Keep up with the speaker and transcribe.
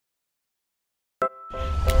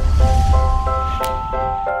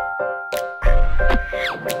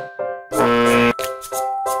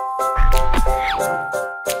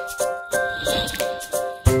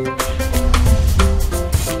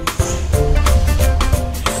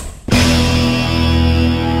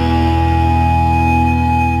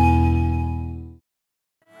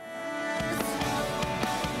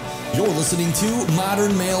You're listening to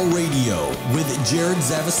Modern Male Radio with Jerod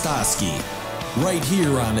Zavistoski, right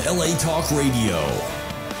here on LA Talk Radio.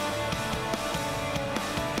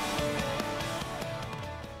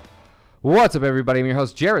 What's up, everybody? I'm your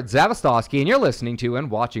host, Jerod Zavistoski, and you're listening to and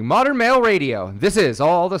watching Modern Male Radio. This is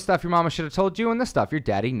all the stuff your mama should have told you and the stuff your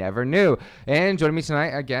daddy never knew. And joining me tonight,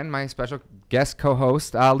 again, my special guest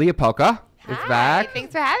co-host, Leah Pelka. Hi, is back.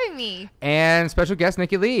 Thanks for having me. And special guest,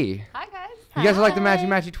 Nikki Leigh. Hi, guys. You guys are like the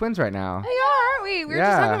Matchy twins right now. We are, aren't we? We were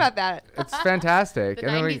just talking about that. It's fantastic. The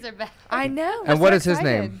 90s are back. I know. And what is his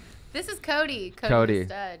name? This is Cody. Cody the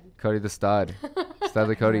Stud. Cody the Stud.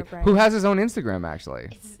 Studly Cody. Right. Who has his own Instagram,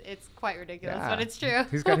 actually. It's quite ridiculous, Yeah. but it's true.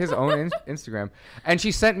 He's got his own Instagram. And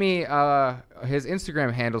she sent me his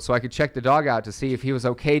Instagram handle so I could check the dog out to see if he was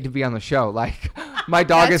okay to be on the show. Like, my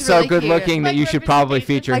dog That's is so really good cute. looking that Like you should probably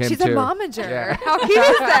feature Like him she's too. a momager. Yeah. How cute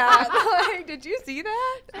is that? Like, did you see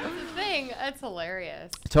that? That's the thing. That's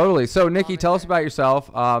hilarious. Totally. So, Nikki, Love tell it. us about yourself.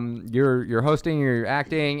 You're hosting, you're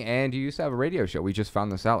acting, and you used to have a radio show. We just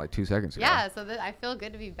found this out like 2 seconds ago. Yeah, so I feel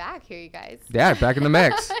good to be back here, you guys. Yeah, back in the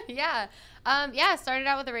mix. Yeah. Started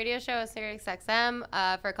out with a radio show at Sirius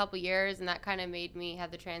XM for a couple years, and that kind of made me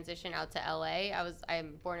have the transition out to LA.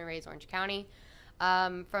 I'm born and raised Orange County.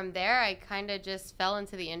 From there, I kind of just fell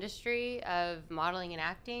into the industry of modeling and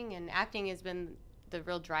acting has been the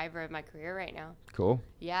real driver of my career right now. Cool.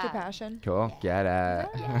 Yeah. Good passion. Cool. Get it.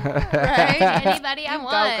 Right? Anybody I You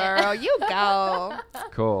want. go, girl. You go.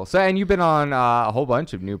 Cool. So, and you've been on a whole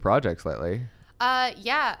bunch of new projects lately.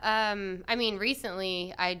 I mean,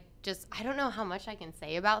 recently I don't know how much I can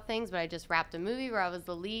say about things, but I just wrapped a movie where I was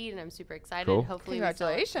the lead, and I'm super excited. Cool. Hopefully,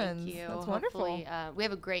 Congratulations. Thank you. That's wonderful. Hopefully, we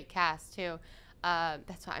have a great cast too.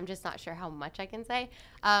 That's why I'm just not sure how much I can say.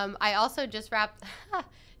 I also just wrapped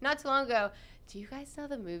not too long ago. Do you guys know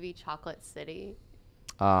the movie Chocolate City?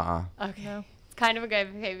 Okay. No. It's kind of a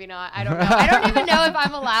good, maybe not. I don't know. I don't even know if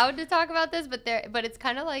I'm allowed to talk about this, but it's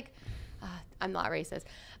kind of like I'm not racist.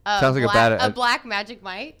 Sounds like a Black Magic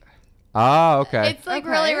Mike. Oh, okay. It's like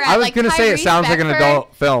Okay. really rad. I was like going to say it Tyrese sounds like an Beckford-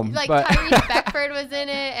 adult film. Like but Tyrese Beckford was in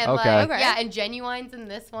it, and Okay. Okay. yeah, and Genuine's in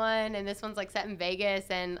this one, and this one's like set in Vegas,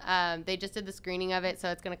 and they just did the screening of it, so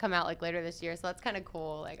it's gonna come out like later this year. So that's kind of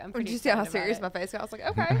cool. Like I'm pretty. Did you see how excited about serious it. my face got? I was like,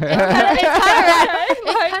 okay. It's kind of rad. It's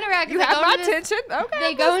Like, kind of rad. 'Cause You they have go my into this- attention. Okay.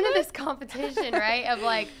 They go into this competition, right, of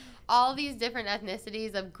like all these different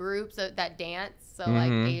ethnicities of groups that dance. So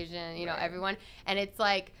like Asian, everyone, and it's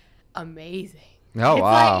like amazing. Oh, It's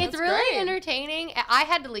wow. like, it's That's really great. entertaining. I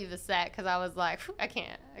had to leave the set because I was like, I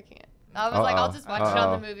can't. I was like, I'll just watch it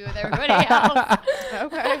on the movie with everybody else.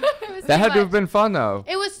 Okay. It was That too had to have much. been fun, though.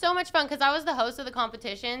 It was so much fun because I was the host of the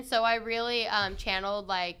competition. So I really channeled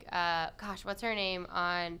like, what's her name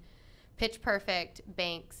on Pitch Perfect?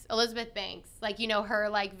 Banks, Elizabeth Banks. Like, her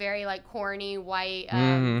like very like corny white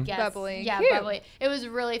guest. Bubbly. Yeah, Cute. bubbly. It was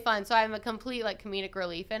really fun. So I'm a complete like comedic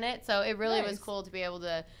relief in it. So it really was Nice. cool to be able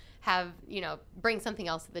to have, bring something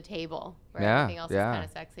else to the table where Yeah, everything else yeah. is kind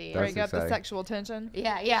of sexy. That's Break up the exciting. sexual tension.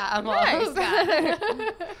 Yeah, I'm all Nice. those guys.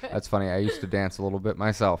 That's funny. I used to dance a little bit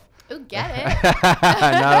myself. Ooh, get it.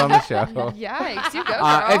 Not on the show. Yikes. You go,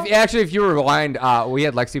 girl. If you rewind, we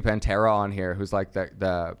had Lexi Pantera on here, who's like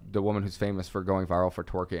the woman who's famous for going viral for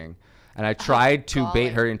twerking. And I tried to bait golly.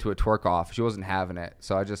 her into a twerk off. She wasn't having it,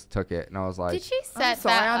 so I just took it, and I was like, Did she set I'm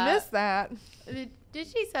sorry, that I up? missed that. Did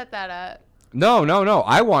she set that up? No.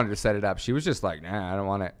 I wanted to set it up. She was just like, nah, I don't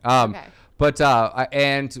want it. Okay. But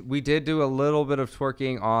and we did do a little bit of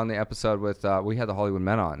twerking on the episode with we had the Hollywood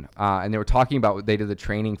Men on, and they were talking about what they did the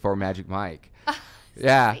training for Magic Mike.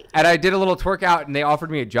 Yeah, and I did a little twerk out, and they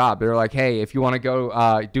offered me a job. They were like, "Hey, if you want to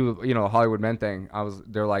go do a Hollywood Men thing,"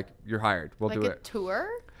 they're like, "You're hired. We'll Like do a it." tour?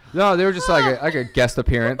 No, they were just like a guest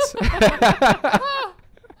appearance.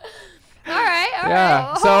 All right.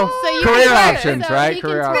 Yeah. So you career can twerk. options, So right? you can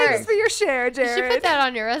Career twerk. options. Thanks for your share, You should Jerod. put that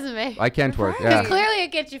on your resume. I can twerk. Right. Yeah. Clearly,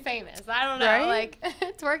 it gets you famous. I don't know. Right? Like,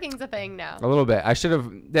 twerking's a thing now. A little bit. I should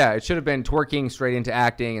have. Yeah, it should have been twerking straight into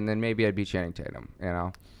acting, and then maybe I'd be Channing Tatum.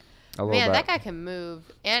 A little Man, bit. that guy can move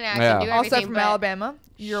and act Yeah. and do everything. Also from but Alabama.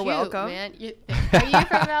 You're shoot, welcome. Man. Are you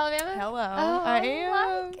from Alabama? Hello. Oh, I like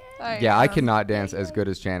am. it. I Yeah, I am. cannot dance as good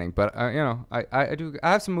as Channing, but I do.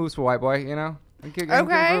 I have some moves for white boy. Okay.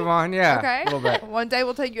 Move on. Yeah. Okay. A little bit. One day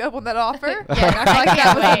we'll take you up on that offer. Yeah, I feel like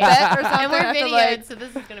that was a bet or something. And we're I feel videoed, like- so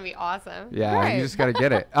this is gonna be awesome. Yeah, Right. you just got to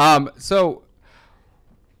get it. So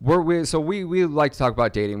we like to talk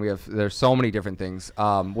about dating. There's so many different things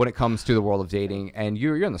when it comes to the world of dating, and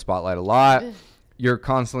you're in the spotlight a lot. You're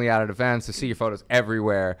constantly at events. I see your photos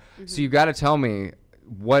everywhere. So you got to tell me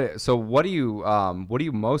what do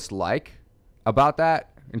you most like about that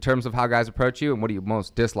in terms of how guys approach you, and what do you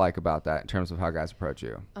most dislike about that in terms of how guys approach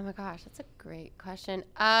you? Oh my gosh, that's a great question.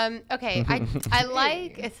 Okay, I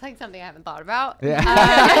like, it's like something I haven't thought about. Yeah.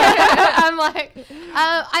 I'm like,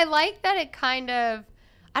 I like that it kind of,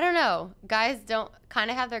 I don't know, guys don't kind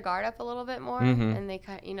of have their guard up a little bit more, and they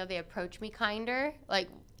kind, they approach me kinder. Like,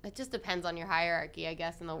 it just depends on your hierarchy, I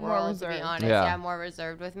guess, in the world, to be honest. Yeah, more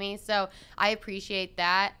reserved with me. So I appreciate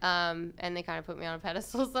that. And they kind of put me on a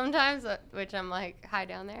pedestal sometimes, which I'm like, hi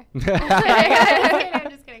down there. I'm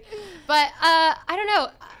just kidding. But I don't know.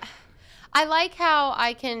 I like how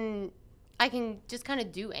I can just kind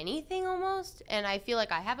of do anything almost. And I feel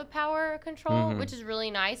like I have a power control, which is really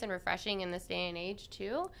nice and refreshing in this day and age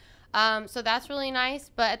too. So that's really nice.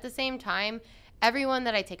 But at the same time, everyone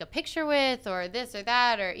that I take a picture with or this or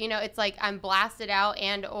that, or, it's like I'm blasted out,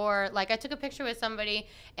 and or like I took a picture with somebody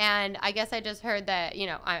and I guess I just heard that,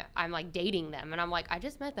 I'm like dating them, and I'm like, I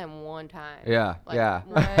just met them one time. Yeah. Like, Yeah.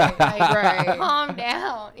 Right. Calm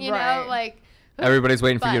down, Right. like. Everybody's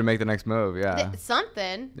waiting for you to make the next move. Yeah.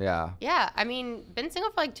 Something. Yeah. Yeah. I mean, been single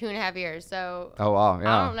for like 2.5 years, so. Oh, wow.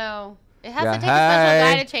 Yeah. I don't know. It has Yeah. to take a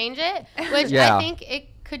special guy to change it, which Yeah. I think it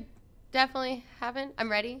could definitely happen. I'm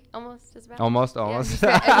ready. Almost. Just about. Almost.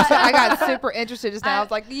 I got super interested just now. I was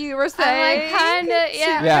like, you were saying. I'm like, kinda,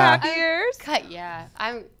 yeah. Yeah. Years. Yeah.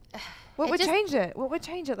 What would change it? What would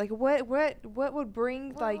change it? Like, what would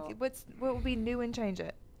bring, what would be new and change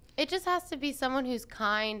it? It just has to be someone who's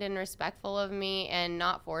kind and respectful of me and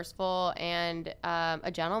not forceful, and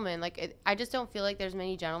a gentleman. Like, I just don't feel like there's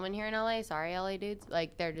many gentlemen here in LA. Sorry, LA dudes.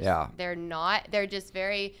 Like, they're just, they're not. They're just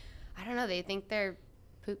very, I don't know. They think their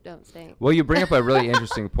poop don't stink. Well, you bring up a really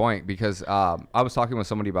interesting point, because I was talking with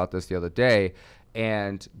somebody about this the other day,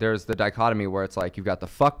 and there's the dichotomy where it's like you've got the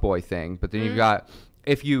fuckboy thing, but then you've got,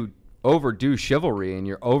 if you overdo chivalry and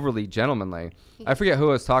you're overly gentlemanly. I forget who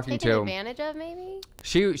I was talking to. Taken advantage of, maybe?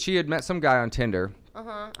 She had met some guy on Tinder,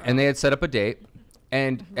 and they had set up a date,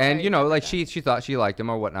 and like she thought she liked him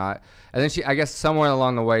or whatnot, and then I guess somewhere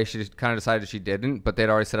along the way she just kind of decided she didn't, but they'd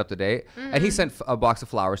already set up the date, and he sent a box of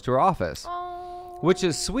flowers to her office, which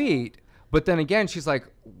is sweet. But then again, she's like,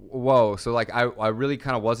 whoa, so like I really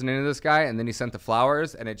kind of wasn't into this guy, and then he sent the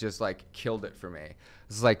flowers, and it just like killed it for me.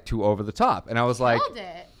 This is like too over the top, and I was like,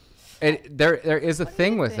 there is a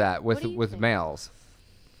thing with that with males.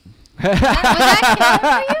 Would that kill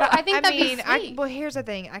for you? I think that'd be sweet. Well, here's the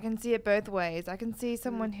thing. I can see it both ways. I can see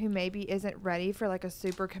someone who maybe isn't ready for like a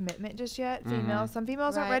super commitment just yet. Some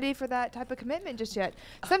females aren't ready for that type of commitment just yet.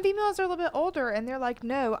 Some females are a little bit older, and they're like,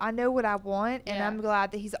 no, I know what I want, and I'm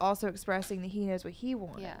glad that he's also expressing that he knows what he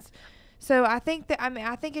wants. Yeah. So I think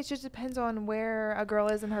it just depends on where a girl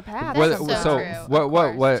is in her path. That's so true.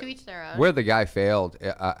 What to each their own. Where the guy failed,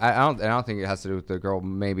 I don't think it has to do with the girl,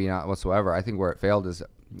 maybe not whatsoever. I think where it failed is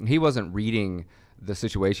he wasn't reading the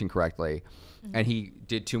situation correctly, and he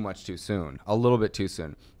did too much too soon, a little bit too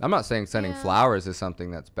soon. I'm not saying sending flowers is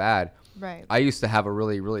something that's bad. Right. I used to have a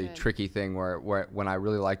really tricky thing where when I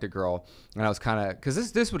really liked a girl, and I was kind of,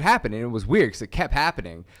 because this would happen, and it was weird because it kept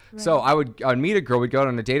happening. Right. So I'd meet a girl, we'd go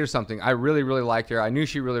on a date or something. I really liked her. I knew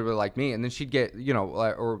she really liked me, and then she'd get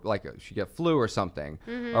she'd get flu or something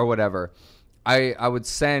or whatever. I would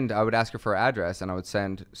ask her for her address, and I would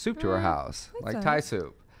send soup to her house, like nice. Thai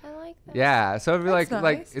soup. Yeah, so it'd be like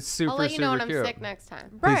it's super. I'll let you know when cute. I'm sick next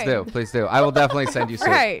time. Please do. I will definitely send you soup.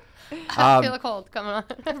 Right. I feel a cold coming on.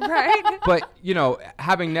 Right. But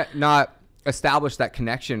having not established that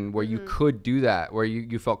connection where you could do that, where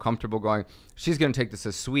you felt comfortable going, she's gonna take this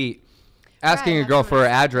as sweet. Asking a girl for her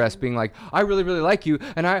address, being like, I really like you,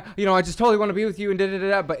 and I just totally want to be with you, and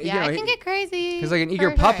da. But it can get crazy. He's like an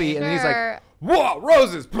eager puppy, and he's like, whoa,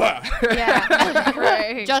 roses, blah. Yeah,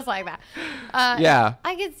 right. Just like that. Yeah,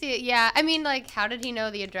 I could see it. Yeah, I mean, like, how did he know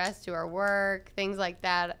the address to her work, things like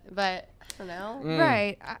that? But I don't know.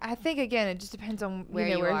 Right. I think again, it just depends on where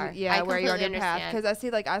you are. Yeah, where you are in your path. Because I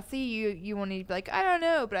see you want to be like, I don't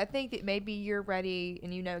know, but I think that maybe you're ready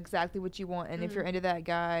and you know exactly what you want, and if you're into that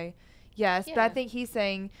guy. Yes, but I think he's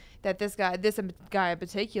saying that this guy in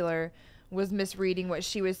particular was misreading what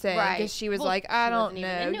she was saying because she was like, I don't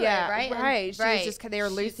know. Yeah, right. She was just, they were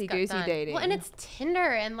loosey-goosey dating. Well, and it's Tinder,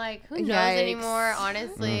 and like, who knows anymore,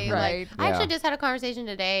 honestly. Right. Like, I actually just had a conversation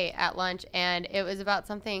today at lunch, and it was about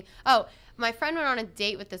something. Oh, my friend went on a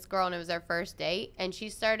date with this girl, and it was their first date, and she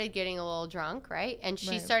started getting a little drunk, right? And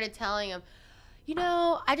she started telling him, you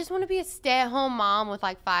know, I just want to be a stay-at-home mom with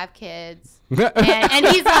like 5 kids. and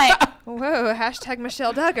he's like, whoa, hashtag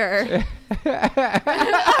Michelle Duggar.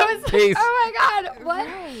 I was like, oh my God, what?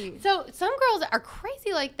 Right. So some girls are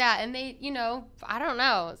crazy like that, and they, you know, I don't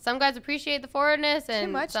know. Some guys appreciate the forwardness,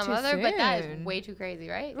 and some other, but that is way too crazy,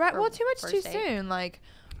 right? Right. Well, too much too soon. Like,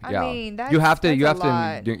 I mean, that's you have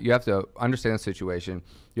to understand the situation.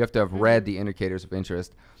 You have to have read the indicators of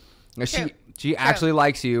interest. Now, she actually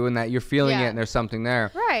likes you, and that you're feeling it, and there's something there.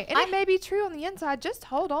 Right, and it may be true on the inside. Just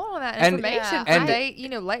hold on to that information when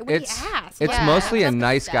he asks. It's mostly a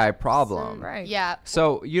nice guy problem. Right. Yeah.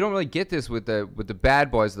 So you don't really get this with the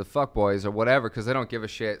bad boys, the fuck boys, or whatever, because they don't give a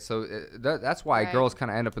shit. So that's why girls kind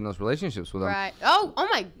of end up in those relationships with them. Right. Oh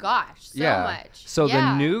my gosh. So much.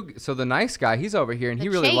 So the nice guy, he's over here, and he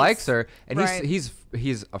really likes her, and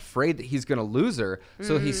he's afraid that he's gonna lose her,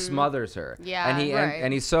 so he smothers her. Yeah.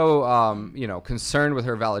 And he's so concerned with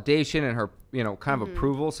her validation and her kind of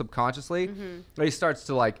approval subconsciously that he starts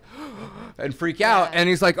to like and freak out, and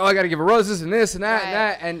he's like, oh, I gotta give her roses and this and that and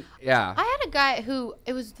that, and I had a guy who,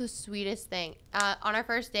 it was the sweetest thing. On our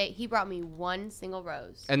first date, he brought me 1 single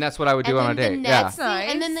rose, and that's what I would do on a date. That's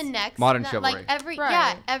nice. And then the next modern chivalry,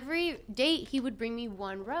 like every date he would bring me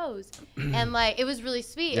 1 rose, and like it was really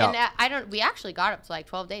sweet. And we actually got up to like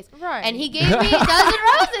 12 days, and he gave me a dozen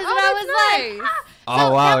roses, and I was like,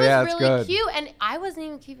 oh wow, that was really good. Cute, and I wasn't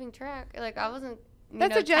even keeping track. Like I wasn't.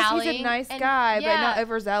 That suggests he's a nice guy, but not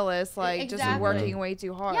overzealous, like just working way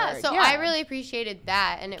too hard. Yeah, so I really appreciated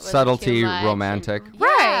that, and it was subtlety, too much, romantic.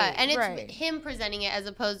 And it's him presenting it as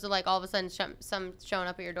opposed to like all of a sudden some showing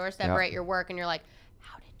up at your doorstep or at your work, and you're like,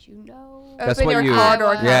 how did you know? That's what you.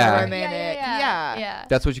 Romantic. Yeah.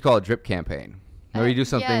 That's what you call a drip campaign. Where you do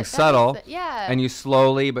something subtle, and you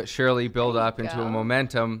slowly but surely build up into a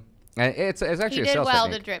momentum. And it's actually a sales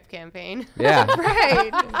technique. The drip campaign. Yeah.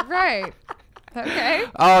 Right. Okay.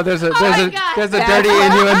 Oh, there's a dirty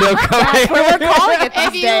innuendo coming. That's what we're calling it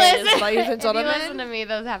these days, ladies and gentlemen. If you listen to me,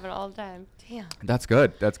 those happen all the time. Damn. That's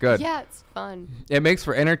good. Yeah, it's fun. It makes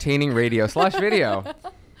for entertaining radio / video.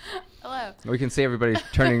 Hello. We can see everybody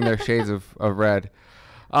turning their shades of red.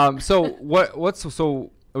 So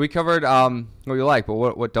we covered what you like, but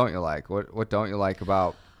what don't you like? What don't you like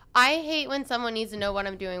about? I hate when someone needs to know what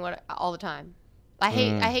I'm doing all the time. I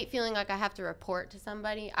hate feeling like I have to report to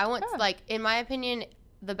somebody. I want like, in my opinion,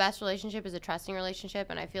 the best relationship is a trusting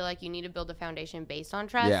relationship, and I feel like you need to build a foundation based on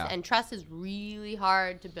trust. Yeah. And trust is really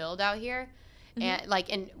hard to build out here,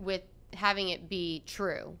 and with having it be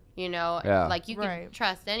true, like you can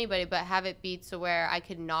trust anybody, but have it be to where I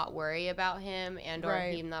could not worry about him or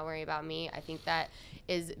him not worry about me. I think that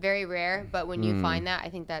is very rare, but when you find that, I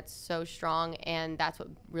think that's so strong, and that's what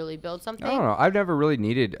really builds something. I don't know. I've never really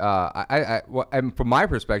needed. And from my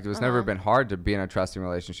perspective, it's never been hard to be in a trusting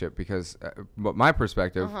relationship because, but my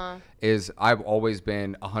perspective is I've always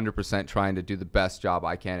been 100% trying to do the best job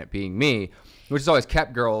I can at being me, which has always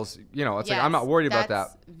kept girls. It's like I'm not worried about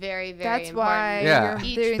that. Very, very. That's important. why.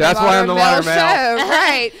 Yeah. That's why I'm the modern male.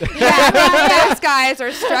 Right. Yeah. Those guys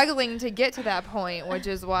are struggling to get to that point, which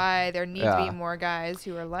is why there need to be more guys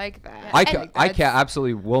who are like that. I can't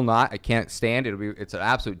absolutely will not. I can't stand it. It's an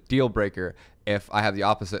absolute deal breaker if I have the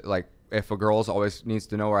opposite. Like if a girl always needs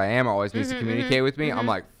to know where I am or always needs to communicate with me, I'm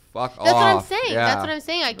like, fuck off. That's what I'm saying. Yeah. That's what I'm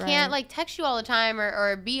saying. I can't like text you all the time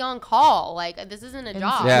or be on call. Like this isn't a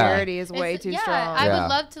job. Insecurity is way too strong. I would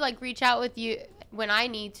love to like reach out with you when I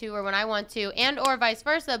need to or when I want to, and or vice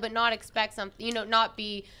versa, but not expect something. Not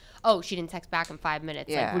be, oh, she didn't text back in 5 minutes.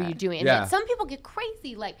 Yeah. Like, what are you doing? And like, some people get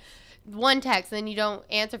crazy. Like one text, and then you don't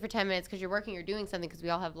answer for 10 minutes because you're working or doing something, because we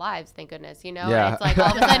all have lives, thank goodness, Yeah. And it's like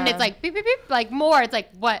all of a sudden it's like beep, beep, beep, like more. It's like,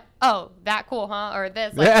 what? Oh, that cool, huh? Or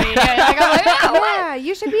this. Like, I'm like, yeah,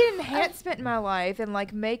 you should be an enhancement in my life and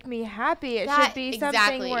like make me happy. It should be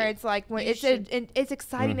something where it's like when it's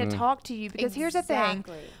exciting to talk to you, because here's the thing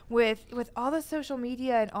with all the social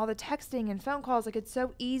media and all the texting and phone calls, like it's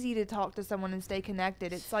so easy to talk to someone and stay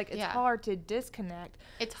connected. It's like it's hard to disconnect.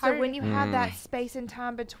 It's hard. So when you have that space and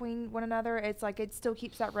time between one another, it's like it still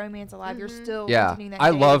keeps that romance alive. You're still continuing that.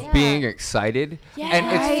 I love being excited, and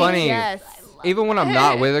it's funny. Even when I'm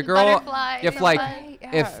not with a girl, if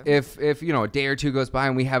a day or two goes by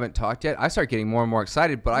and we haven't talked yet, I start getting more and more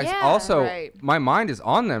excited. But I also my mind is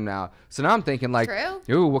on them now. So now I'm thinking like,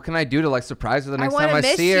 ooh, what can I do to like surprise her the next time I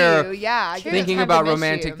see her? Yeah, thinking about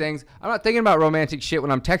romantic things. I'm not thinking about romantic shit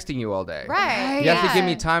when I'm texting you all day. Right. You have to give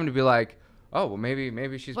me time to be like, oh, well,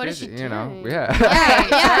 maybe she's what busy, is she you know? doing?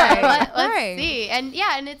 Yeah. Let's see. And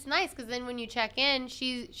it's nice because then when you check in,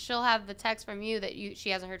 she'll have the text from you that she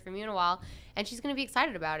hasn't heard from you in a while, and she's going to be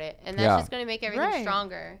excited about it, and that's just going to make everything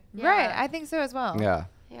stronger. Right. I think so as well. Yeah.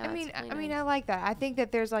 Yeah, I mean, I like that. I think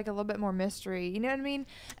that there's like a little bit more mystery. You know what I mean?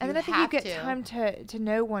 And then I think you get time to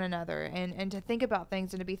know one another and to think about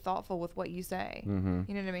things and to be thoughtful with what you say. Mm-hmm.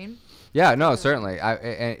 You know what I mean? Yeah, no, certainly.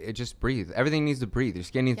 And it just breathe. Everything needs to breathe. Your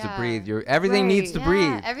skin needs to breathe. Everything needs to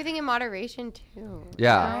breathe. Everything in moderation too.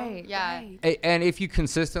 Yeah. Right. Yeah. Right. And if you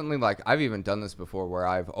consistently, like, I've even done this before where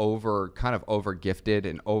I've kind of over gifted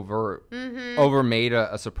and over made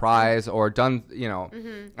a surprise or done, you know,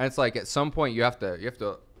 and it's like at some point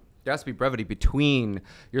there has to be brevity between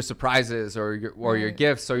your surprises or your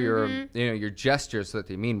gifts or your your gestures so that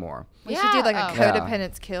they mean more. We should do like a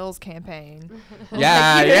codependence kills campaign.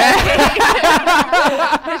 Yeah,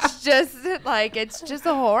 It's just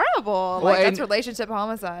a horrible. Well, that's relationship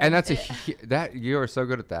homicide. And that's that you are so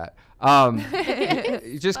good at that.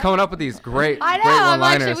 Just coming up with these great one-liners. I'm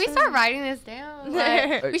like, should we start writing this down?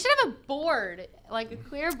 We should have a board, like a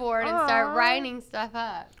clear board, and start writing stuff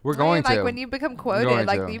up. We're going to. Like when you become quoted,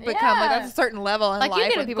 like you become like that's a certain level in like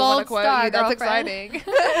life when people want to quote you. That's exciting.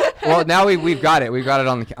 Well, now we've got it. We've got it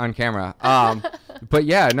on camera. But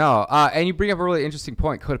yeah, no. And you bring up a really interesting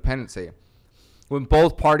point: codependency. When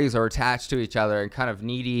both parties are attached to each other and kind of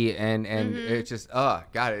needy and it's just God,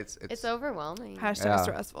 it's overwhelming. Hashtag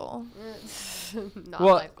stressful. Not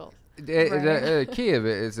life goals. The key of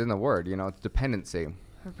it is in the word. You know, it's dependency.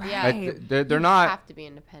 Right. They're not. Have to be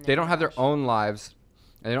independent. They don't have their own lives.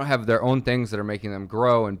 And they don't have their own things that are making them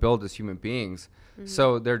grow and build as human beings.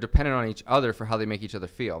 So they're dependent on each other for how they make each other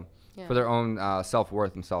feel, for their own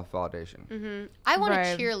self-worth and self-validation. I want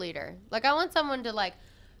a cheerleader. Like I want someone to like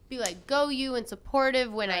be like go you and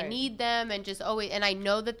supportive when I need them and just always, and I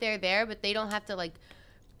know that they're there, but they don't have to like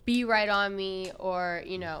be right on me or,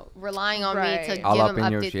 you know, relying on me to all give up them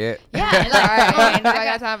in updates. your shit. Yeah, like, I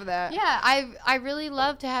got time for that. Yeah, I really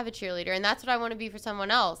love to have a cheerleader, and that's what I want to be for someone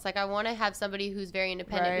else. Like I want to have somebody who's very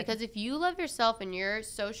independent because if you love yourself and you're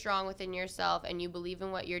so strong within yourself and you believe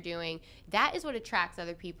in what you're doing, that is what attracts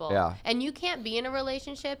other people. Yeah. And you can't be in a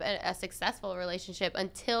relationship, a successful relationship,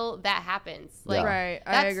 until that happens. Like, right,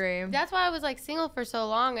 I agree. That's why I was like single for so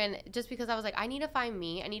long, and just because I was like, I need to find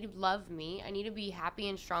me, I need to love me, I need to be happy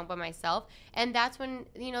and strong by myself, and that's when,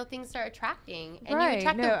 you know, things start attracting, and you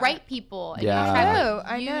attract the right people. And you attract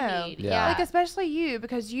what you need. Yeah. Like especially you,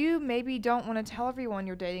 because you maybe don't want to tell everyone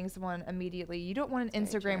you're dating someone immediately. You don't want an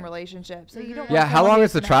Instagram relationship, so you don't. Yeah, how long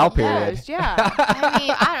is the trial period? Yeah. I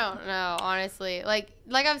mean, I don't know, honestly. Like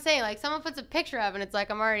I'm saying, like someone puts a picture up and it's like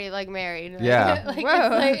I'm already like married. Like, yeah. Like, whoa.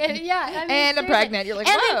 Like, yeah. I mean, and I'm pregnant. You're like,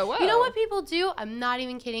 whoa. You know what people do? I'm not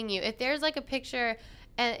even kidding you. If there's like a picture,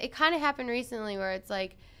 and it kind of happened recently where it's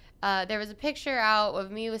like. There was a picture out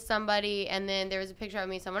of me with somebody, and then there was a picture of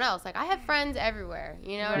me with someone else. Like, I have friends everywhere,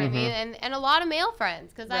 you know what I mean? And a lot of male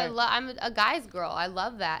friends, because I'm a guy's girl. I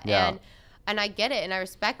love that. Yeah. And I get it, and I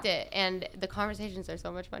respect it, and the conversations are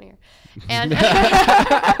so much funnier. And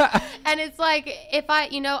and it's like, if I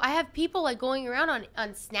have people, like, going around on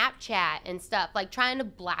Snapchat and stuff, like, trying to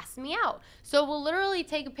blast me out. So we'll literally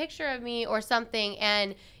take a picture of me or something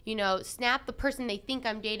and, you know, snap the person they think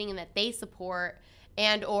I'm dating and that they support,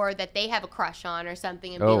 and or that they have a crush on or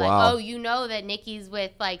something, and be like, oh, you know that Nikki's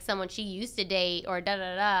with like someone she used to date or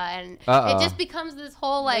and it just becomes this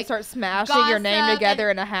whole like, they start smashing your name together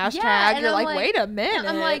in a hashtag. You're like, wait a minute.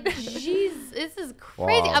 I'm like, jeez, this is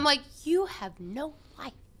crazy. I'm like, you have no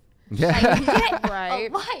life. Yeah. Like, right.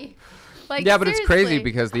 A life. Like, yeah, but seriously. It's crazy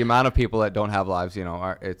because the amount of people that don't have lives, you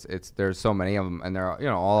know, there's so many of them, and they're, you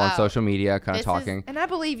know, all on social media kind of talking. And I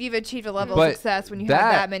believe you've achieved a level of success when you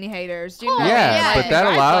have that many haters. Do you know? Yeah, but that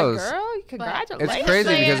allows. Like, girl, congratulations. It's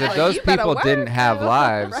crazy because if those people didn't have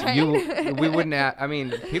lives, we wouldn't have. I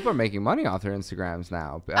mean, people are making money off their Instagrams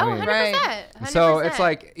now. I mean, 100%. So it's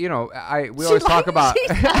like, you know, we always talk about.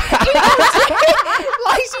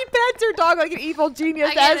 Like she pets her dog like an evil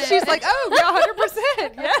genius. She's like, oh, yeah,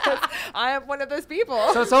 100%. Yes, I am one of those people.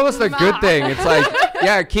 So it's almost a good thing. It's like,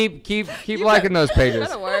 yeah, keep liking those pages.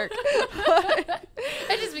 That'll work.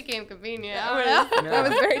 It just became convenient. That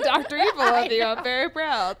was very Dr. Evil of you. I'm very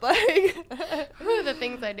proud. Like, who are the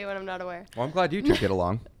things I do when I'm not aware? Well, I'm glad you two get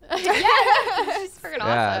along. Yeah, she's freaking awesome.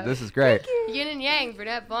 Yeah, this is great. Yin and yang,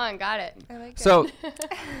 brunette, blonde, got it. I like so,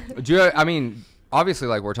 I mean, obviously,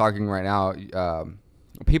 like we're talking right now,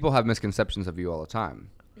 people have misconceptions of you all the time.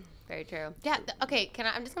 Very true. Yeah. Okay.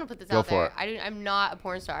 I'm just gonna put this Go out for there. it. I'm not a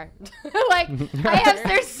porn star. Like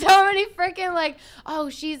there's so many freaking like, oh,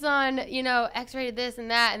 she's on, X-rated this and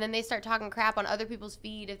that, and then they start talking crap on other people's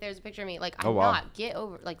feed if there's a picture of me. Like I'm not. Get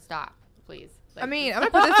over. Like stop, please. Like, I mean, I'm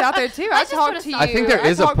gonna put this out there too. I talked to you. I think there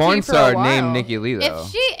is a porn star named Nikki Leigh though.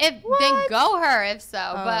 Then go her if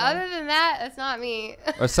so. But other than that, that's not me.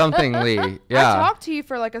 Or something Lee. Yeah. I talked to you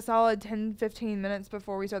for like a solid 10, 15 minutes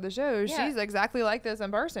before we started the show. Yeah. She's exactly like this in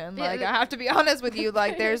person. Like I have to be honest with you.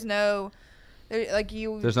 Like there's no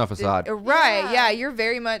facade. Right. Yeah. You're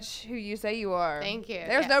very much who you say you are. Thank you.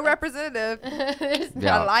 There's no representative.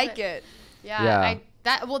 I like it. Yeah.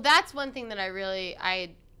 That's one thing that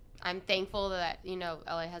I'm thankful that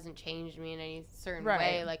LA hasn't changed me in any certain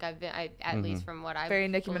way. Like I've been, at least from what I've very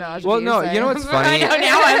Nicki Minaj. Well, no, you know what's funny? I know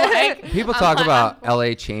now. I'm like, people talk about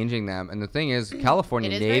LA changing them, and the thing is,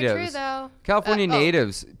 California natives. Very true, though. California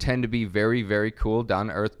natives tend to be very, very cool, down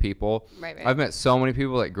to earth people. Right. I've met so many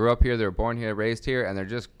people that grew up here, they were born here, raised here, and they're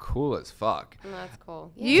just cool as fuck. Oh, that's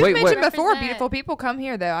cool. You've mentioned before, beautiful people come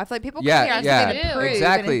here though. I feel like people come here. Yeah,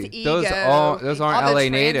 exactly. Those aren't LA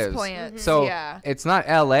natives. So it's not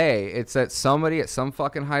LA. It's that somebody at some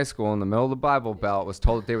fucking high school in the middle of the Bible Belt was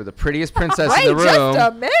told that they were the prettiest princess in the room. Just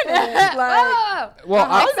a minute.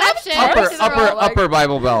 Upper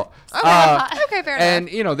Bible Belt. Okay, fair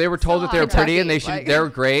enough. And they were told that they were pretty and they were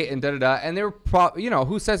great and and they were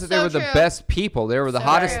who says that they were the best people? They were the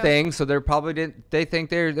hottest thing, so they think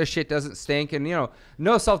their shit doesn't stink and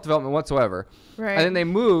no self-development whatsoever. Right. And then they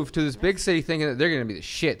moved to this big city thinking that they're going to be the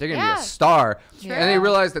shit. They're going to be a star. True. And they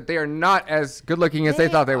realized that they are not as good looking as they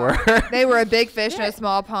thought they were. They were a big fish in a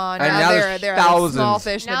small pond. And now they're thousands. A small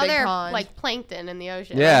fish in a big they're pond. Like plankton in the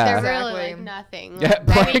ocean. Yeah. Like, they're really like nothing. Yeah,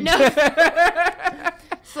 I don't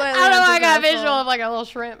know. I got a visual of like a little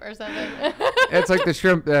shrimp or something. It's like the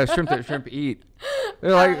shrimp that shrimp eat.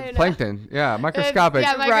 They're like plankton. Yeah, microscopic.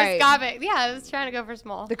 Microscopic. Yeah, I was trying to go for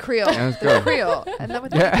small. The Creole. The Creole. And then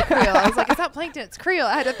with the Creole, I was like, it's not plankton, it's Creole.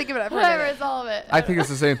 I had to think of it. Whatever, it's all of it. I think it's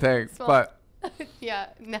the same thing, but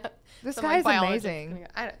no. This guy's amazing.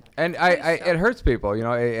 And it hurts people,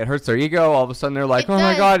 it hurts their ego. All of a sudden they're like, oh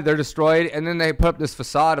my God, they're destroyed. And then they put up this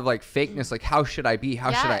facade of like fakeness, like how should I be?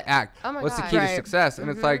 How should I act? What's the key to success? And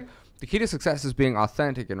it's like, the key to success is being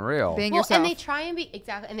authentic and real. Being yourself. And they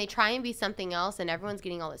try and be something else, and everyone's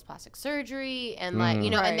getting all this plastic surgery, and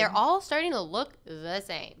and they're all starting to look the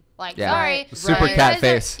same. Like, sorry, super cat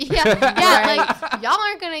face. Like y'all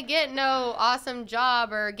aren't gonna get no awesome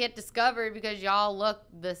job or get discovered because y'all look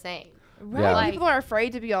the same. Right. Yeah. People are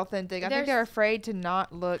afraid to be authentic. I think they're afraid to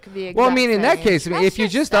not look the exact same. in that case, if you're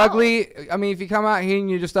just ugly, if you come out here and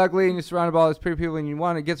you're just ugly and you're surrounded by all these pretty people and you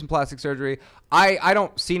want to get some plastic surgery, I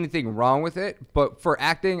don't see anything wrong with it. But for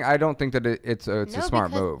acting, I don't think that it's a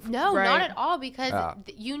smart move. No, not at all, because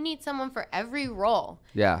you need someone for every role.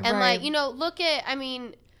 Yeah. And look at, I'm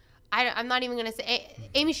not even going to say,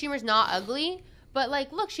 Amy Schumer's not ugly. But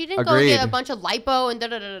look, she didn't go get a bunch of lipo and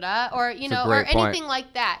or or anything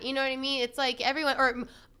like that. You know what I mean? It's like everyone, or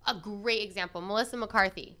a great example, Melissa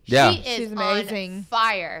McCarthy. Yeah. She's amazing. On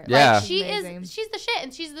fire. Yeah. Like she's the shit,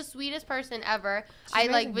 and she's the sweetest person ever.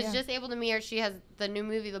 I was just able to meet her. She has the new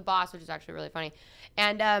movie The Boss, which is actually really funny.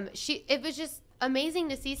 And it was just amazing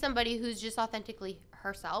to see somebody who's just authentically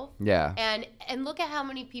herself. Yeah. And look at how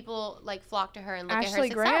many people flock to her and look at her Ashley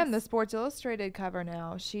success. Graham, the Sports Illustrated cover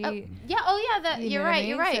now. You're right.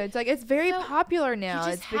 You're right. So it's it's very popular now.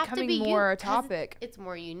 It's becoming more a topic. It's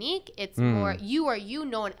more unique. It's more you are you.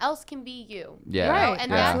 No one else can be you. Yeah. Right.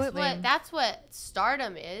 And that's what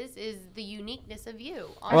stardom is the uniqueness of you.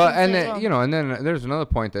 Well, and then there's another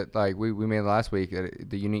point that we made last week,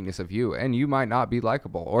 the uniqueness of you, and you might not be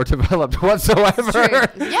likable or developed whatsoever. It's true.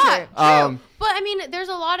 True. But there's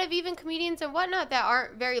a lot of even comedians and whatnot that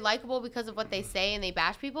aren't very likable because of what they say and they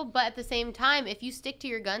bash people. But at the same time, if you stick to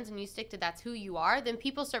your guns and you stick to that's who you are, then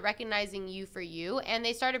people start recognizing you for you, and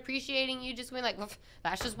they start appreciating you just going well,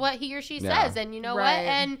 that's just what he or she says, and you know what?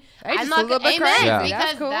 And I'm not gonna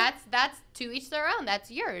because that's to each their own.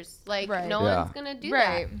 That's yours. No one's gonna do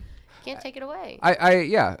that. Can't take it away.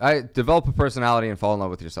 I develop a personality and fall in love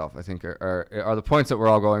with yourself, I think are the points that we're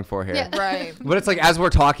all going for here. Yeah, right. But it's as we're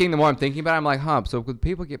talking, the more I'm thinking about it, I'm like, so when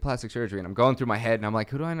people get plastic surgery, and I'm going through my head, and I'm like,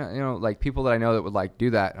 who do I know? People that I know that would do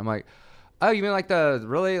that. I'm like, oh, you mean the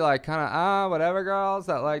really kind of whatever girls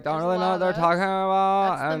that don't really know what they're talking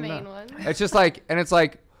about? That's the main one. It's just and it's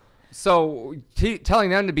so telling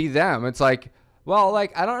them to be them. It's well, I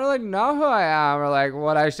don't really know who I am or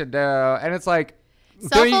what I should do, and it's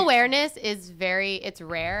self-awareness is it's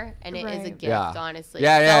rare, and it is a gift, honestly.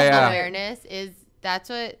 Yeah. Self-awareness is, that's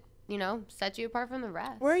what, sets you apart from the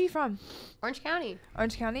rest. Where are you from? Orange County.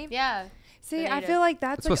 Orange County? Yeah. See, I feel like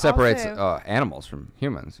that's what separates animals from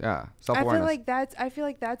humans. Yeah. Self-awareness. I feel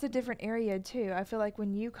like that's a different area too. I feel like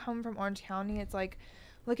when you come from Orange County, it's like,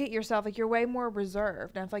 look at yourself, like you're way more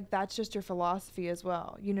reserved. And I feel like that's just your philosophy as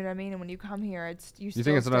well. You know what I mean? And when you come here, it's you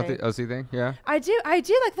think it's an OC thing? Yeah. I do.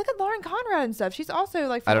 Like, look at Lauren Conrad and stuff. She's also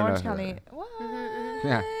like from Orange County. What?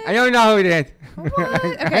 Yeah. I don't know who he did. What?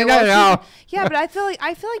 Okay, yeah, but I feel like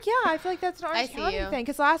that's an Orange County thing.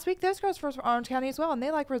 Because last week those girls were from Orange County as well, and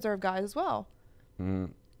they like reserved guys as well.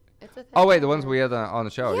 Mm. It's a thing. Oh wait, the ones we had on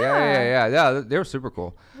the show. Yeah. They were super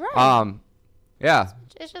cool. Right. Yeah.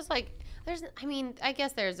 It's just like I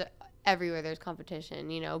guess there's everywhere there's competition,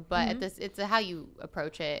 but it's how you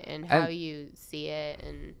approach it and how you see it,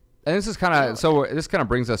 and this is kind of this kind of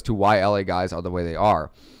brings us to why LA guys are the way they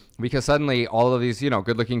are. Because suddenly all of these,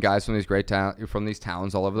 good-looking guys from these from these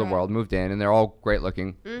towns all over the world moved in, and they're all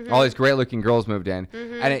great-looking. Mm-hmm. All these great-looking girls moved in,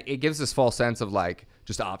 and it gives this false sense of like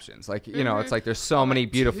just options. Like it's like there's so many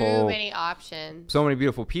beautiful, too many options, so many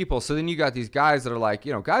beautiful people. So then you got these guys that are like,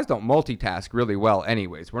 guys don't multitask really well,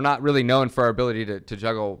 anyways. We're not really known for our ability to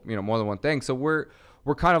juggle, more than one thing. So we're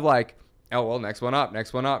kind of like, oh well, next one up.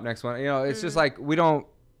 It's just like we don't.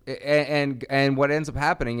 And what ends up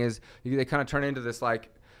happening is they kind of turn into this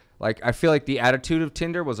like I feel like the attitude of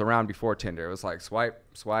Tinder was around before Tinder. It was like swipe.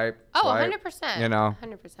 Oh, 100%. 100%.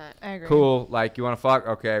 I agree. Cool. Like, you want to fuck?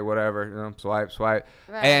 Okay, whatever. Swipe. Right.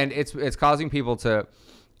 And it's causing people to.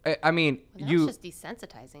 I mean, it's just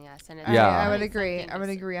desensitizing us. And I would agree. I would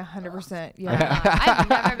agree 100%. Yeah. I've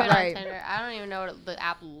never been on Tinder. I don't even know what the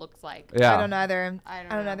app looks like. Yeah. I don't either.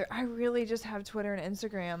 I really just have Twitter and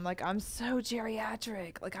Instagram. Like, I'm so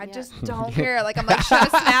geriatric. Like, I just don't care. Like, I'm like, should I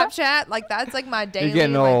Snapchat? Like, that's like my daily. You're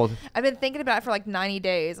getting old. I've been thinking about it for like 90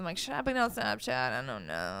 days. I'm like, should I be on Snapchat? I don't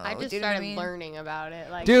know. I just started learning about it.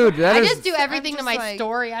 Like, dude, I just do everything to my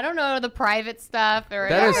story. I don't know the private stuff or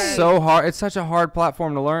that is so hard. It's such a hard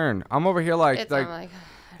platform to learn. I'm over here like I'm like,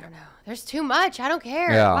 I don't know. There's too much. I don't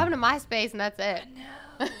care. Yeah. Go happened to MySpace and that's it.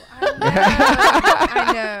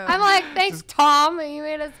 I know. I'm like, thanks, Tom. You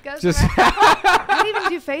made us go. I don't even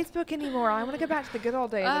do Facebook anymore. I want to go back to the good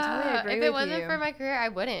old days. I totally agree if it wasn't for my career, I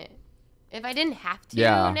wouldn't. If I didn't have to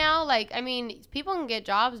now, people can get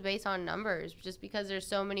jobs based on numbers just because there's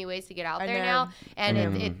so many ways to get out there now. And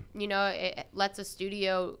it lets a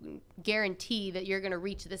studio guarantee that you're going to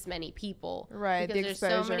reach this many people. Right. The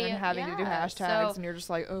exposure and having to do hashtags and you're just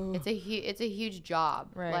like, oh. It's a huge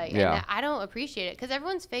job. Right. And I don't appreciate it because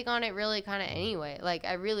everyone's fake on it really kind of anyway. Like,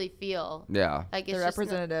 I really feel. Yeah. Like it's they're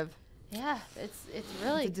representative. Yeah, it's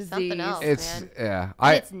really it's something else, man. Yeah.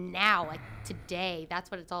 It's now, like today.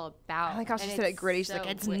 That's what it's all about. I like how she said it gritty. She's like,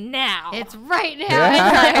 it's now. It's right now.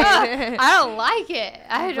 It's like, I don't like it.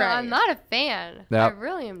 I'm not a fan. Yep. I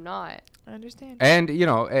really am not. I understand. And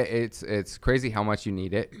it's crazy how much you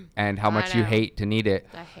need it and how much you hate to need it.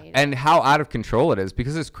 I hate it. And how out of control it is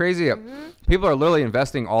because it's crazy. People are literally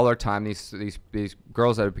investing all their time. These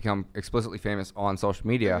girls that have become explicitly famous on social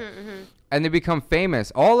media. And they become famous.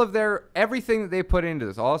 All of everything that they put into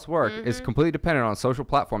this, all this work, is completely dependent on a social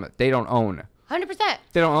platform that they don't own. 100%.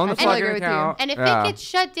 They don't own the fucking account. And if it gets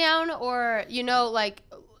shut down or,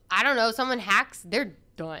 I don't know, someone hacks, they're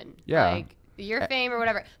done. Yeah. Like, your fame or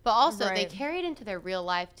whatever. But also, they carry it into their real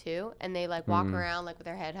life, too. And they, walk around, with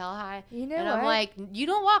their head held high. You know and what? I'm like, you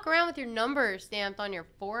don't walk around with your number stamped on your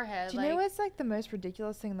forehead. Do you know what's, the most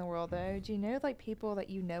ridiculous thing in the world, though? Do you know, people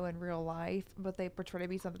that you know in real life, but they portray to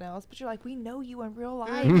be something else? But you're like, we know you in real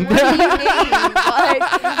life. What do you mean?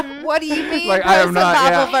 What do you mean? I am not,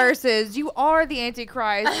 Bible verses. You are the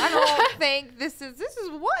Antichrist. I don't think this is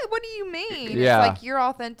what? What do you mean? Yeah. It's you're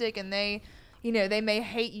authentic and they... they may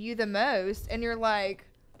hate you the most, and you're like...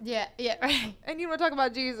 Yeah, right. And you want to talk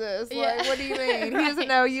about Jesus. Like, what do you mean? He doesn't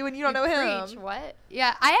know you, and you don't know him. Preach, what?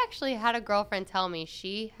 Yeah, I actually had a girlfriend tell me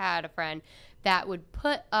she had a friend that would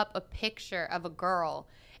put up a picture of a girl,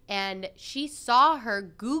 and she saw her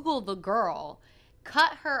Google the girl,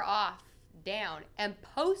 cut her off down, and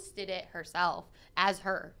posted it herself as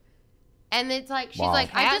her. And it's like, she's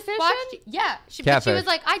like, I just watched... Yeah. She was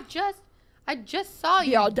like, I just saw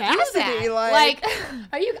you. The audacity, do that.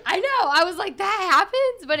 Are you? I know. I was like, that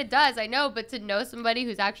happens, but it does. I know. But to know somebody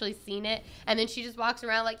who's actually seen it, and then she just walks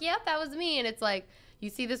around like, yep, that was me, and it's like, you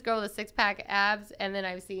see this girl with a 6-pack abs, and then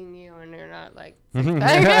I'm seeing you, and you're not like 6-pack.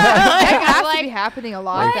 That has to be happening a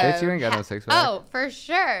lot. Bitch, you ain't got no 6-pack. Oh, for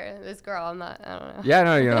sure. This girl, I don't know. Yeah,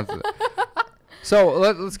 no, you don't. So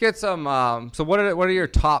let's get some. So what are your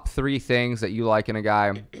top 3 things that you like in a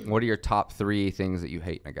guy? What are your top 3 things that you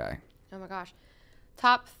hate in a guy? Oh my gosh.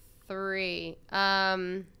 Top 3.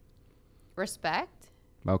 Respect.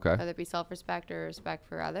 Okay. Whether it be self-respect or respect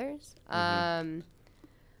for others.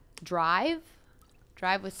 Drive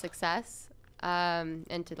with success,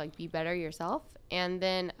 and to like be better yourself. And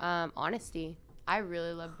then honesty. I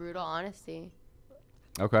really love brutal honesty.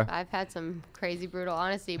 Okay. I've had some crazy brutal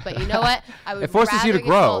honesty, but you know what? It forces you to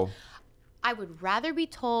grow. I would rather be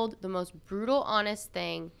told the most brutal, honest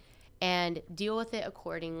thing and deal with it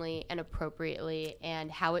accordingly and appropriately and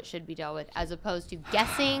how it should be dealt with, as opposed to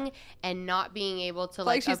guessing and not being able to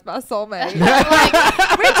like she's my soulmate. We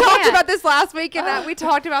talked about this last week, and we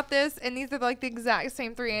talked about this, and these are like the exact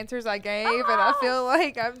same 3 answers I gave, and I feel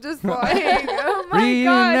like I'm just like, oh my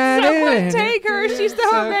God, someone take her. She's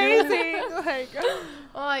so amazing.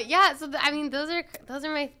 Like, yeah. So I mean, those are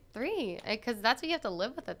my 3, because that's what you have to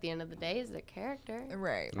live with at the end of the day, is their character.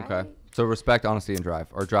 Right. Okay. So respect, honesty, and drive,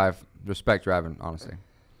 or respect, drive, and honesty.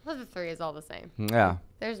 Well, the 3 is all the same. Yeah.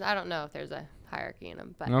 I don't know if there's a hierarchy in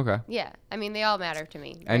them, but okay. Yeah. I mean, they all matter to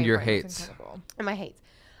me. And your hates. And my hates.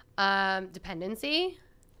 Dependency.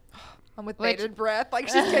 I'm with bated breath, like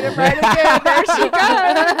she's getting right again. There she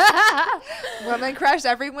goes. Woman crush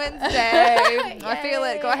every Wednesday. I feel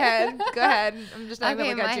it. Go ahead. I'm just not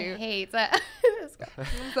going to look at you. Hates. I'm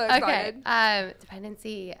so excited. Okay.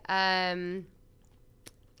 Dependency.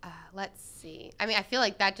 Let's see. I mean, I feel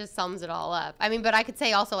like that just sums it all up. I mean, but I could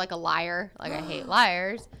say also like a liar. Like I hate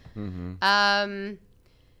liars. Mm-hmm. I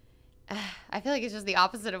feel like it's just the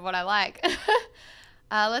opposite of what I like.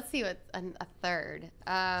 Let's see what a third.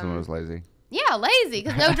 Someone who's lazy. Yeah, lazy,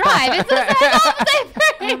 because no drive. It's the same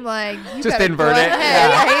thing. I'm like, you just better invert go it.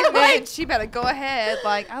 Ahead. Yeah. Like, she better go ahead.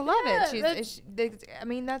 Like, I love it. I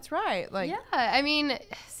mean, that's right. Like, yeah, I mean,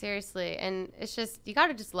 seriously, and it's just you got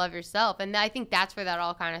to just love yourself, and I think that's where that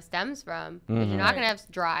all kind of stems from. Because you're not gonna have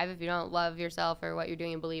drive if you don't love yourself or what you're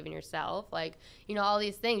doing and believe in yourself. Like, you know, all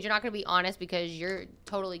these things. You're not gonna be honest because you're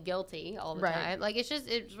totally guilty all the time. Like, it's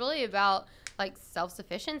really about like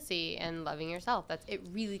self-sufficiency and loving yourself. It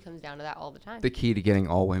really comes down to that all the time. The key to getting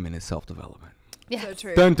all women is self-development. Yeah. So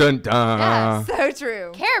true. Dun dun dun. Yeah. So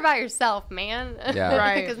true. Care about yourself, man. Yeah.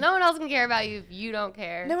 Right. Because no one else can care about you if you don't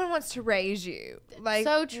care. No one wants to raise you. Like,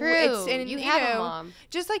 so true. And you have a mom.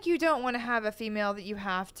 Just like you don't want to have a female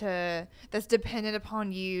that's dependent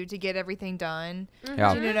upon you to get everything done.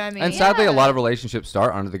 Yeah. Do you know what I mean? And sadly, a lot of relationships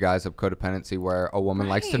start under the guise of codependency, where a woman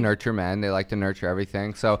likes to nurture men. They like to nurture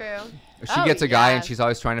everything. So she gets a guy and she's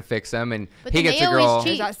always trying to fix him, and he gets a girl.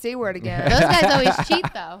 There's that C word again. Those guys always cheat,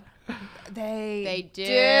 though. They do.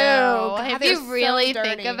 God, if you really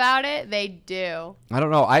think about it, they do. I don't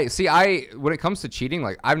know. When it comes to cheating,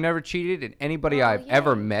 like I've never cheated, and anybody I've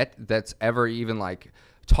ever met that's ever even like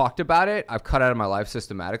talked about it, I've cut out of my life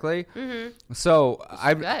systematically. So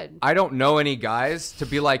I don't know any guys to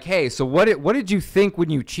be like, hey, so what did you think when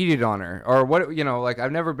you cheated on her, or what, you know, like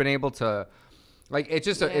I've never been able to. Like, it's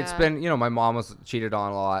just, it's been, you know, my mom was cheated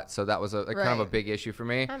on a lot, so that was kind of a big issue for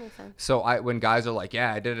me. That makes sense. So when guys are like,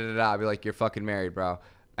 yeah, I'd be like, you're fucking married, bro.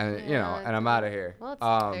 And, you know, and I'm out of here. Well,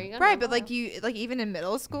 there you go. Right, but like even in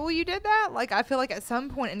middle school you did that? Like, I feel like at some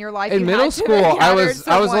point in your life in middle school I was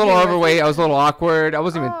a little overweight. I was a little awkward. I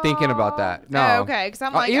wasn't even thinking about that. No. Oh, okay, because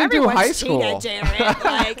I'm like, even through high everyone's school. cheated, Jared.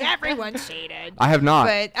 Like, everyone's cheated. I have not.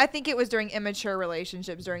 But I think it was during immature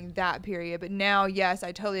relationships during that period. But now, yes,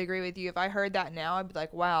 I totally agree with you. If I heard that now, I'd be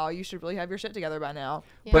like, wow, you should really have your shit together by now.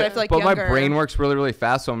 Yeah. But I feel like my brain works really, really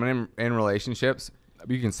fast. So I'm in relationships.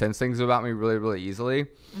 You can sense things about me really, really easily.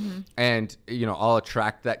 And, you know, I'll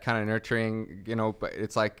attract that kind of nurturing, you know, but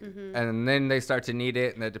it's like, and then they start to need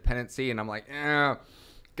it and the dependency. And I'm like,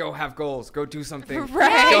 go have goals. Go do something.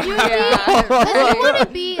 Right. You want to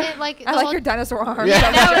be like. I like your dinosaur arms. Yeah.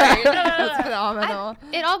 That's phenomenal.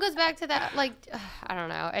 It all goes back to that, like, I don't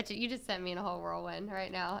know. You just sent me in a whole whirlwind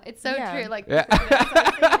right now. It's so true. Like, I'm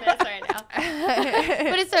thinking this right now.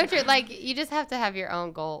 But it's so true. Like, you just have to have your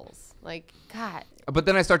own goals. Like, God. But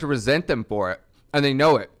then I start to resent them for it, and they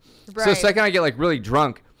know it. Right. So the second I get like really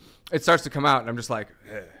drunk, it starts to come out, and I'm just like,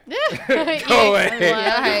 go away.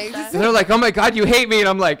 And they're like, oh my God, you hate me, and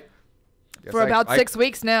I'm like, for about 6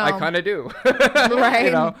 weeks now. I kind of do. Right.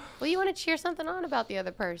 You know? Well, you want to cheer something on about the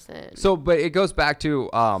other person. So, but it goes back to,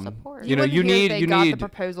 support. you know, you need the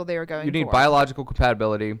proposal they were going. You need for. biological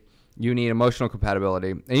compatibility. You need emotional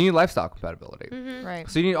compatibility, and you need lifestyle compatibility. Right.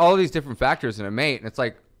 So you need all of these different factors in a mate, and it's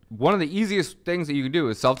like one of the easiest things that you can do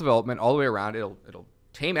is self-development all the way around. It'll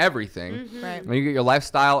tame everything. Right. When you get your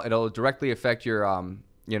lifestyle, it'll directly affect your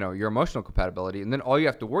you know, your emotional compatibility, and then all you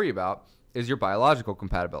have to worry about is your biological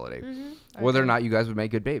compatibility, whether or not you guys would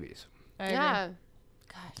make good babies. Yeah.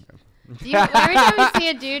 Gosh. Every time you see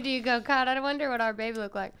a dude, do you go, God, I wonder what our baby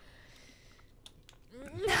look like?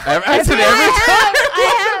 I said every time.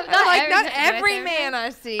 I Not every man I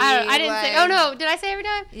see. I didn't say. Oh no, did I say every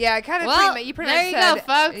time? Yeah, kind of. Well, you pretty there much you said, go,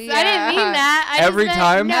 folks. Yeah. I didn't mean that. Every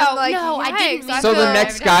time? No, Like, I didn't mean So the that.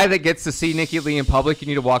 next guy that gets to see Nikki Leigh in public, you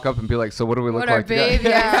need to walk up and be like, so what do we look like together?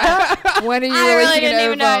 Yeah. When are you I really releasing didn't an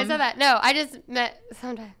even know I ovum? said that. No, I just meant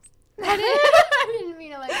sometimes. I didn't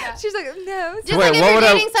mean it like that. She's like, no. Just Wait, like if what you're would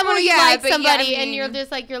I- dating someone Well, you yeah, like but yeah, somebody I and you're mean-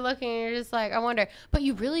 just like, you're looking and you're just like, I wonder. But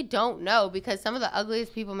you really don't know because some of the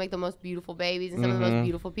ugliest people make the most beautiful babies and some of the most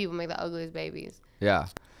beautiful people make the ugliest babies. Yeah.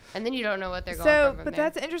 And then you don't know what they're going from But there.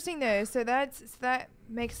 that's interesting though. So that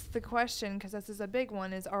makes the question, because this is a big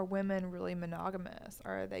one: is are women really monogamous?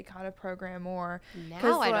 Or are they kind of programmed more?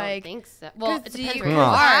 Now I don't think so. Well, it depends where you Uh-oh.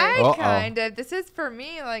 are. I kind of. This is for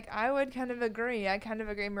me. Like I would kind of agree. I kind of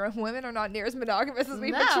agree. Women are not near as monogamous as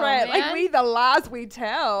we No, portray. Like man. the lies we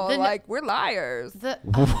tell. The we're liars. The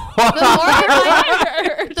What?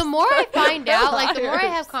 the more I find out, like the more I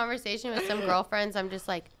have conversation with some girlfriends, I'm just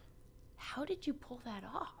like, how did you pull that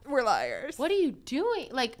off? We're liars. What are you doing?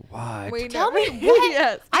 Like, What? We tell know. me what?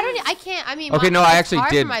 Yes. I can't. I mean, Okay, no, I it's actually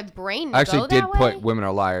hard did. For my brain to I actually go did that put way. women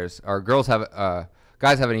are liars, or girls have,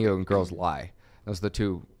 guys have an ego and girls lie. Those are the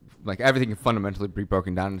two. Like everything can fundamentally be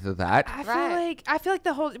broken down into that. I feel like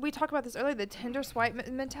the whole, we talked about this earlier, the Tinder swipe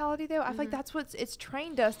mentality though. I feel like that's what's it's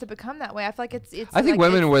trained us to become that way. I feel like it's I think like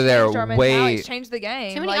women it's were there changed our mentality. way- It's changed the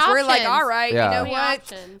game. Too many like we're like, options. all right, Yeah. you know Too many what?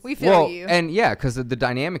 options. We feel Well, you. and yeah, because the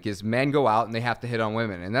dynamic is men go out and they have to hit on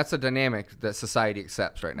women, and that's a dynamic that society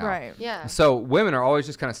accepts right now. Right. Yeah. So women are always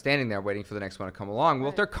just kind of standing there waiting for the next one to come along.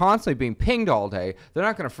 Well, if they're constantly being pinged all day, they're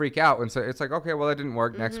not going to freak out and say, it's like, okay, well, that didn't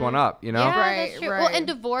work. Next one up, you know? Yeah, Right, that's true. right. Well, and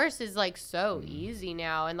divorce is like so easy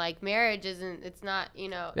now, and like marriage isn't. It's not, you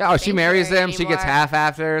know. Yeah, she marries them. She gets anymore. half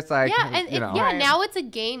after. It's like, Yeah, and you know. yeah, Right. now it's a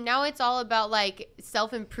game. Now it's all about like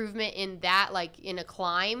self-improvement in that, like in a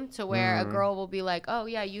climb to where a girl will be like, oh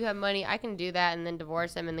yeah, you have money, I can do that, and then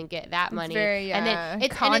divorce him and then get that money. Very, and then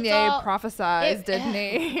Kanye all, prophesized, didn't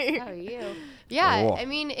he? Oh, you. Yeah, Oh. I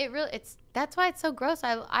mean, that's why it's so gross.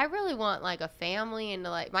 I really want like a family, and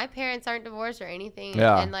like my parents aren't divorced or anything.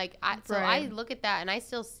 Yeah. And like I Right. look at that and I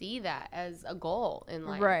still see that as a goal in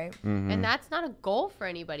life. Right. And that's not a goal for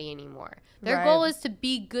anybody anymore. Their Right. goal is to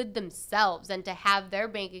be good themselves and to have their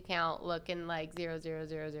bank account looking like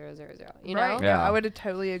 0,000,000. You know? Right. Yeah. I would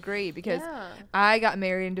totally agree, because Yeah. I got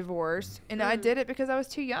married and divorced, and I did it because I was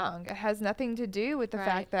too young. It has nothing to do with the Right.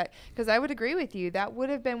 fact that, because I would agree with you, that would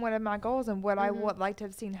have been one of my goals and what I would like to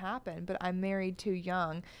have seen happen, but I married too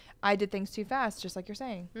young. I did things too fast, just like you're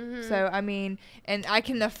saying. So, I mean, and I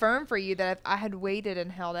can affirm for you that if I had waited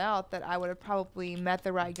and held out, that I would have probably met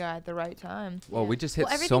the right guy at the right time. Well, we just hit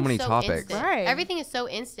so everything's many topics. instant. Right. Everything is so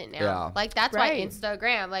instant now. Yeah. Like that's Right. why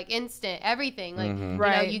Instagram, like instant, everything. Like you know,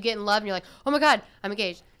 Right. you get in love and you're like, oh my god, I'm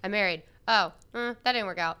engaged, I'm married. Oh, that didn't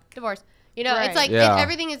work out. Divorce. You know, Right. it's like Yeah.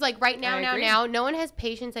 everything is like right now, I now, agree. now. No one has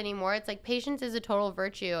patience anymore. It's like patience is a total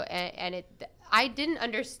virtue, and it. I didn't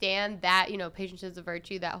understand that, you know, patience is a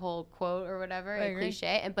virtue, that whole quote or whatever, I a agree.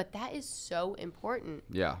 cliche, but that is so important.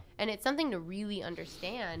 Yeah. And it's something to really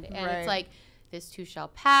understand. And Right. it's like, this too shall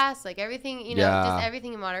pass. Like everything, you know, Yeah. just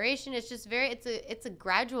everything in moderation. It's just it's a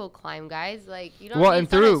gradual climb, guys. Like you don't Well, need and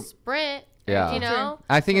to start a through- sprint. Yeah. You know?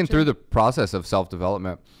 I think through the process of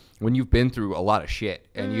self-development, when you've been through a lot of shit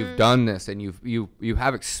and you've done this and you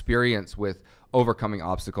have experience with overcoming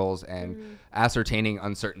obstacles and ascertaining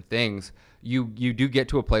uncertain things, you do get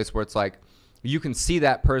to a place where it's like you can see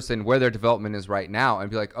that person where their development is right now and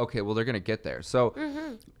be like, okay, well, they're going to get there. So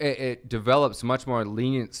it develops much more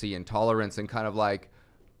leniency and tolerance and kind of like,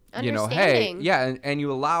 you know, hey, Understanding. yeah, and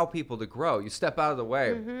you allow people to grow. You step out of the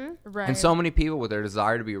way. Right. And so many people with their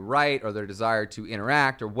desire to be right or their desire to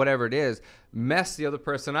interact or whatever it is mess the other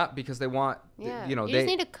person up because they want, Yeah. you know, you they just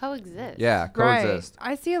need to coexist. yeah, Right. coexist.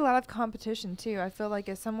 I see a lot of competition too. I feel like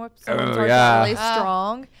if someone's yeah. really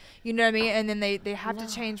strong, you know what I mean, and then they have to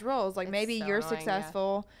change roles. Like It's maybe so you're annoying, yeah.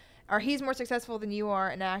 successful, or he's more successful than you are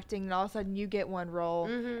in acting, and all of a sudden you get one role,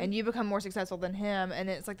 and you become more successful than him, and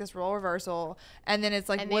it's like this role reversal, and then it's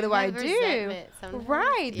like, And what they do I have do? resentment sometimes.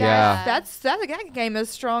 Right. Yeah. That game is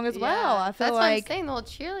strong as well. I feel that's like. what I'm saying. The whole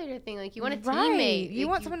cheerleader thing, like you want a Right. teammate. You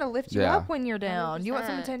Like, want someone to lift you Yeah. up when you're down. You want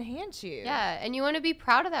someone 100%. to enhance you. Yeah, and you want to be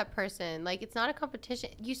proud of that person. Like it's not a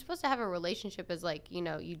competition. You're supposed to have a relationship as like, you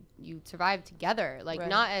know, you survive together. Like Right.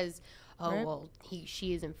 not as Right. well,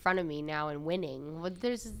 she is in front of me now and winning. Well,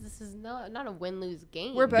 this is not a win-lose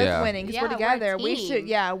game. We're both Yeah. winning because Yeah, we're we're a together. We should,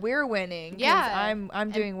 team. we're winning. 'cause Yeah. I'm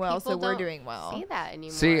And doing well, so people we're don't doing well. See that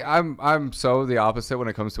anymore. See, I'm so the opposite when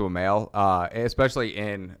it comes to a male, especially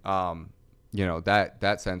in you know,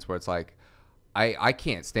 that sense where it's like I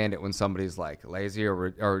can't stand it when somebody's like lazy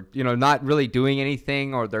or you know, not really doing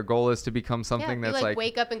anything, or their goal is to become something that's you, like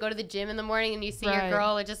wake up and go to the gym in the morning and you see your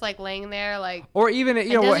girl just like laying there like, or even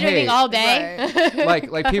you know what, hey, all day.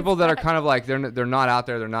 like people that are kind of like they're not out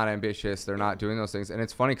there, they're not ambitious, they're not doing those things. And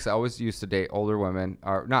it's funny because I always used to date older women,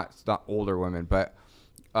 or not older women, but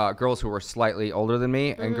girls who were slightly older than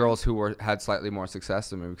me and girls who had slightly more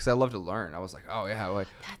success than me, because I love to learn. I was like, oh yeah, like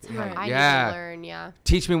that's right. I need to learn. Yeah,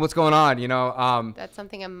 teach me what's going on, you know. That's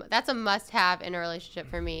something that's a must-have in a relationship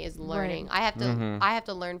for me, is learning. Right. I have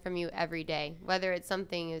to learn from you every day, whether it's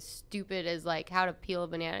something as stupid as like how to peel a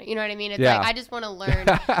banana. You know what I mean? It's like I just want to learn.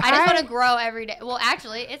 I just want to grow every day. Well,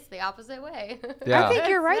 actually, it's the opposite way. I think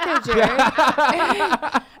you're right though,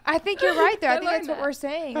 Jerod. I think you're right there. I think that's what we're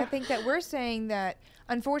saying. I think that we're saying that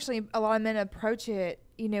unfortunately a lot of men approach it,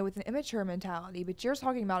 you know, with an immature mentality, but you're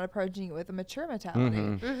talking about approaching it with a mature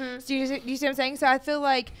mentality. So you see what I'm saying? So I feel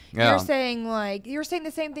like you're saying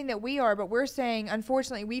the same thing that we are, but we're saying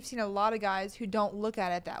unfortunately we've seen a lot of guys who don't look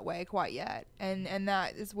at it that way quite yet, and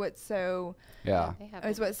that is what's so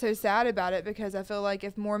sad about it, because I feel like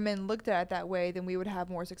if more men looked at it that way, then we would have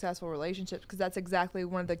more successful relationships, because that's exactly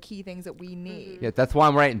one of the key things that we need. Yeah, that's why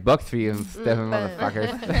I'm writing books for you, Stephen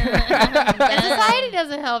motherfuckers. And society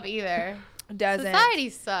doesn't help either. Doesn't. Society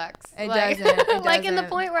sucks. It doesn't. Like in the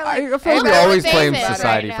point where like I feel like we always blame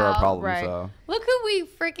society for our problems. Right. So look who we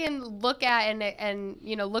freaking look at and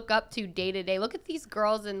you know, look up to day to day. Look at these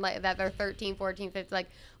girls and like that they're 13, 14, 15. Like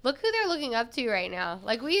look who they're looking up to right now.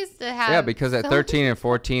 Like we used to have. Yeah, because at 13 and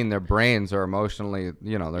 14, their brains are emotionally,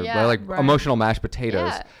 you know, they're like emotional mashed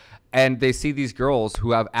potatoes, and they see these girls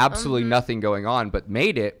who have absolutely nothing going on but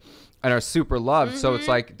made it and are super loved. So it's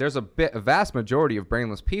like there's a vast majority of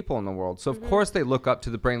brainless people in the world. So of course they look up to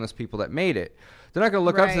the brainless people that made it. They're not going to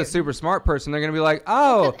look up to the super smart person. They're going to be like,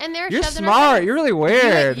 oh, you're smart. You're really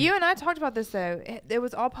weird. You and I talked about this, though. It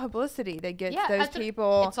was all publicity that gets those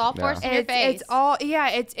people. It's all forced in your face. It's all,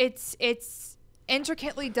 it's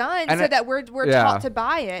intricately done so that we're taught to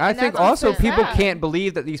buy it. I think also people can't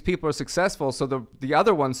believe that these people are successful, so the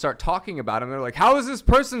other ones start talking about them. They're like, how is this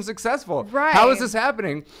person successful? Right. How is this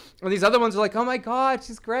happening? And these other ones are like, oh my God,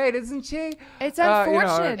 she's great, isn't she? It's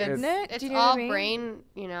unfortunate, isn't it? It's all brain,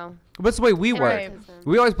 you know. But it's the way we work.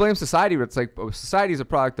 We always blame society, but it's like society is a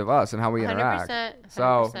product of us and how we interact. 100%.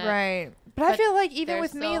 So right. But I feel like even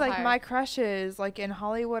with me, like my crushes, like in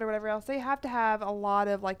Hollywood or whatever else, they have to have a lot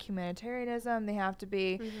of like humanitarianism. They have to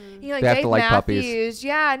be, you know, like Dave Matthews. Puppies.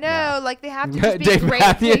 Yeah, no, like they have to just be Dave great.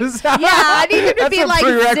 Matthews. Yeah, I need them to be like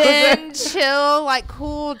zen, chill, like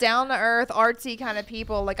cool, down to earth, artsy kind of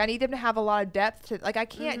people. Like I need them to have a lot of depth to. Like I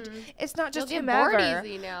can't. It's not just whomever.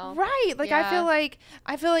 Easy now. Right. Like I feel like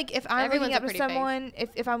if I'm looking up to someone,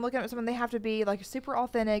 if I'm looking up to someone, they have to be like super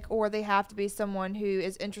authentic, or they have to be someone who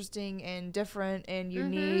is interesting and different and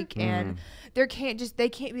unique, and they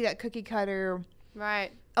can't be that cookie cutter.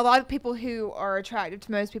 Right. A lot of people who are attractive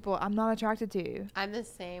to most people, I'm not attracted to. I'm the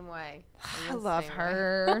same way. I love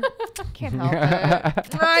her. Can't help it.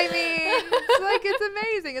 I mean, it's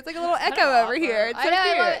amazing. It's like a little echo over here. It's so cute.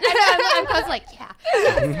 I was like,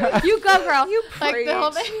 yeah. You go, girl. You preach.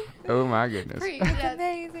 Oh my goodness. It's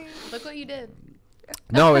amazing. Look what you did.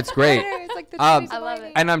 No, it's great. It's like I love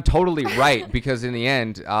it. And I'm totally right, because in the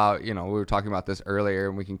end, you know, we were talking about this earlier,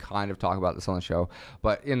 and we can kind of talk about this on the show.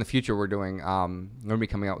 But in the future, we're doing, we're going to be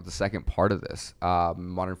coming out with the second part of this,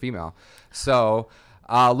 Modern Female. So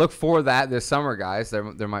look for that this summer, guys. There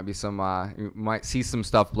might be some, you might see some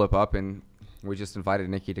stuff blip up, and we just invited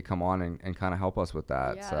Nikki to come on and kind of help us with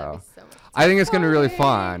that. Yeah, so that'd be so much fun. I think it's going to be really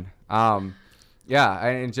fun. Yeah,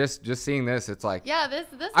 and just seeing this, it's like, yeah, this.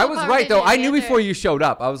 I was right though. I knew before you showed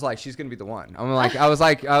up. I was like, she's gonna be the one. I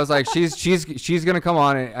was like, she's gonna come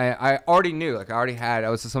on, and I already knew. Like I already had. It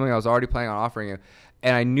was something I was already planning on offering you,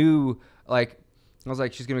 and I knew like. I was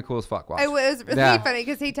like, she's going to be cool as fuck. Watch. It was really funny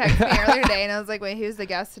because he texted me earlier today, and I was like, wait, who's the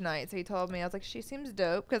guest tonight? So he told me. I was like, she seems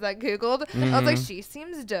dope, because I Googled. I was like, she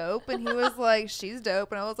seems dope. And he was like, she's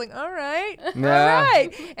dope. And I was like, all right. All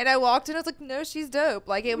right. And I walked in. I was like, no, she's dope.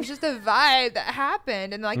 Like, it was just a vibe that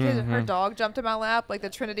happened. And, like, her dog jumped in my lap. Like, the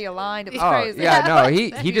Trinity aligned. It was crazy. Yeah, no,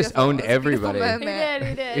 he just owned everybody.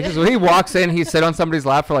 He did. When he walks in, he sit on somebody's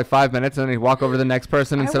lap for like 5 minutes, and then he'd walk over to the next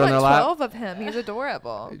person and sit on their lap. 12 of him. He's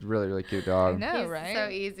adorable. He's really, really cute dog. I know, right? So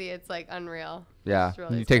easy. It's like unreal. Yeah.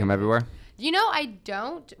 Really you take him everywhere? You know, I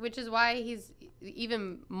don't, which is why he's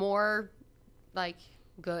even more like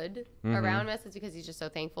good around us. It's because he's just so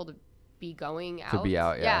thankful to be going out. To be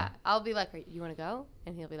out, yeah. I'll be like, you want to go?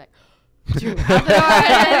 And he'll be like,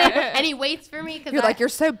 and he waits for me because you're like, you're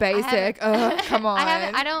so basic. Come on.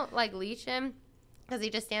 I don't like leash him. because he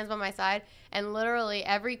just stands by my side, and literally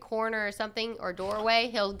every corner or something or doorway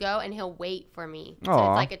he'll go and he'll wait for me. So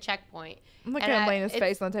it's like a checkpoint. I'm looking at Lena's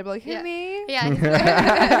face on the table like, who, me?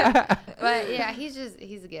 Yeah. But yeah, he's a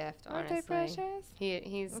gift, honestly. Aren't they precious?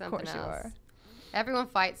 He's something else. Everyone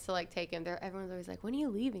fights to like take him. Everyone's always like, when are you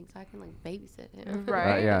leaving so I can like babysit him?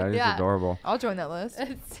 Right. Yeah, he's adorable. I'll join that list.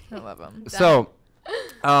 I love him. So,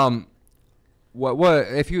 what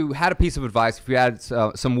if you had a piece of advice, if you had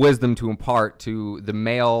some wisdom to impart to the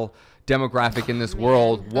male demographic in this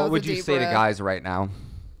world, what would you say to guys right now?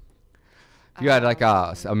 If you had like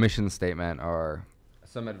a mission statement or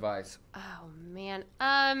some advice. Oh man.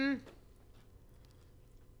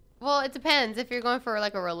 Well, it depends if you're going for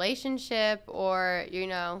like a relationship or, you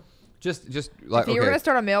know. Just like, if you were going to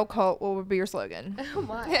start a male cult, what would be your slogan? Oh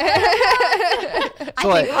my. I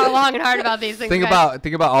think long and hard about these things. Think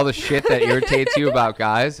about all the shit that irritates you about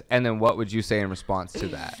guys, and then what would you say in response to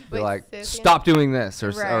that? Be like, stop doing this,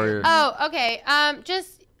 or oh, okay.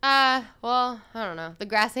 Well, I don't know. The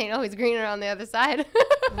grass ain't always greener on the other side.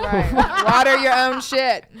 Right. Water your own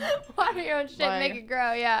shit. Water your own shit, make it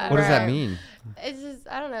grow. Yeah. What does that mean? It's just,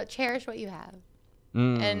 I don't know. Cherish what you have,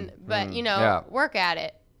 but you know, work at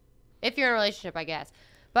it. If you're in a relationship, I guess.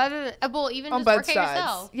 But even on just both work at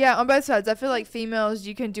yourself. Yeah, on both sides. I feel like females,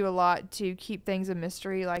 you can do a lot to keep things a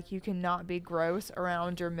mystery. Like, you cannot be gross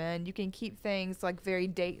around your men. You can keep things, like, very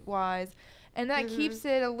date-wise. And that keeps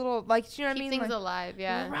it a little, like, you know what I mean? Keep things like, alive,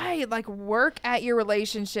 yeah. Right. Like, work at your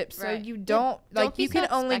relationship so you don't you can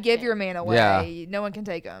only give your man away. Yeah. No one can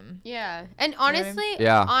take him. Yeah. And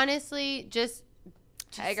honestly, just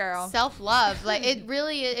hey, girl. Self-love. Like, it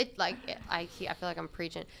really, I feel like I'm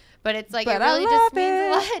preaching. But it's like, it really just means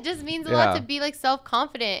a lot. It just means a lot to be like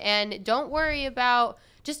self-confident, and just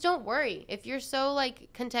don't worry. If you're so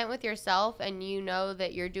like content with yourself and you know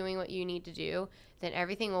that you're doing what you need to do, then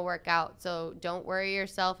everything will work out. So don't worry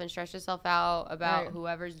yourself and stress yourself out about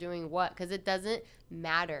whoever's doing what, because it doesn't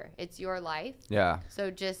matter. It's your life. Yeah. So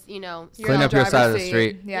just, you know, clean up your side of the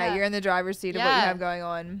street. Yeah, you're in the driver's seat of what you have going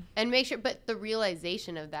on. And make sure, but the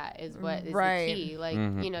realization of that is what is the key. Like,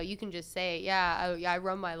 you know, you can just say, I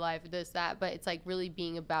run my life, this, that, but it's like really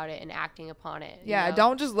being about it and acting upon it. Yeah, you know?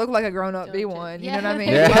 Don't just look like a grown-up, be one. You know what I mean?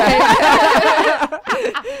 Yeah.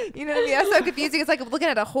 You know what I mean? That's so confusing. It's like looking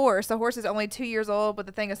at a horse. The horse is only 2 years old, but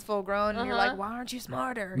the thing is full grown, and you're like, why aren't you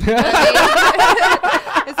smarter? You know what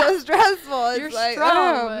I mean? It's so stressful. It's you're like,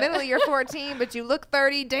 strong, mentally you're 14, but you look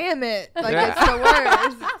 30. Damn it! Like it's the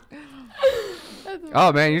worst.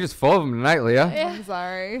 Oh man, you're just full of them tonight, Leah. Yeah. I'm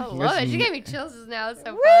sorry. I love it. She gave me chills just now. It's so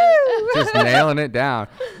fun. Just nailing it down.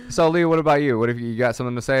 So Leah, what about you? What if you got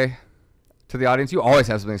something to say to the audience? You always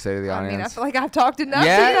have something to say to the audience. I mean, I feel like I've talked enough.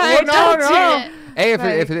 Yeah, Well, no. Hey,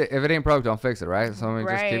 if it ain't broke, don't fix it, right? So we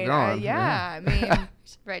just keep going. Yeah, I mean,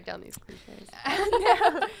 write down these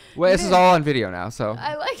cliches. Well, this is all on video now, so.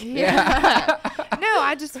 I like it. Yeah. No,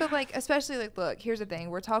 I just feel like, especially like, look, here's the thing.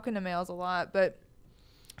 We're talking to males a lot, but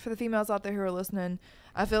for the females out there who are listening,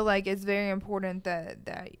 I feel like it's very important that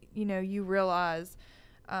you know, you realize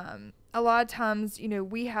a lot of times, you know,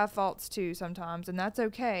 we have faults too sometimes, and that's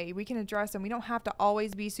okay. We can address them. We don't have to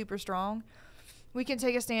always be super strong. We can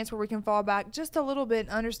take a stance where we can fall back just a little bit and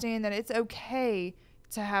understand that it's okay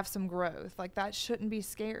to have some growth. Like, that shouldn't be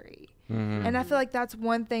scary. And I feel like that's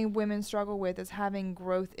one thing women struggle with, is having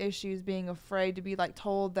growth issues, being afraid to be like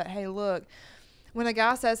told that, hey, look, when a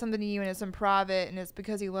guy says something to you and it's in private and it's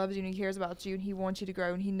because he loves you and he cares about you and he wants you to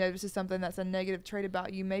grow and he notices something that's a negative trait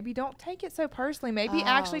about you, maybe don't take it so personally. Maybe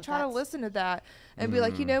actually try to listen to that and be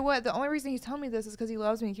like, you know what? The only reason he's telling me this is because he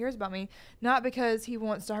loves me and cares about me, not because he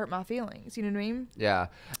wants to hurt my feelings. You know what I mean? Yeah.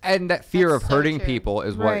 And that fear of hurting people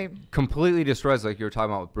is what completely destroys, like you were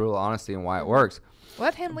talking about with brutal honesty and why it works.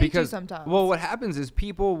 Let him lead you sometimes. Well, what happens is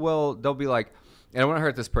they'll be like, I don't want to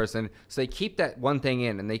hurt this person. So they keep that one thing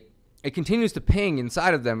in, and it continues to ping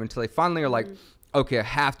inside of them until they finally are like, okay, I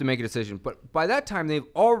have to make a decision. But by that time, they're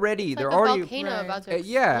already volcano about to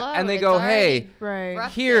explode. And they go, hey,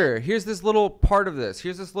 erupted. here's this little part of this.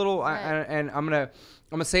 Here's this little, and I'm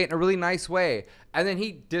gonna say it in a really nice way. And then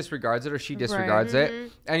he disregards it, or she disregards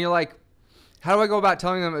it, and you're like, how do I go about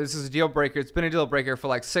telling them this is a deal breaker? It's been a deal breaker for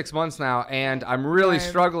like 6 months now, and I'm really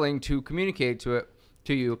struggling to communicate to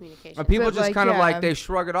you. And people just kind of like, they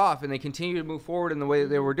shrug it off and they continue to move forward in the way that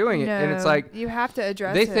they were doing it. And it's like, you have to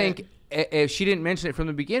address it. They think if she didn't mention it from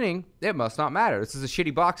the beginning, it must not matter. This is a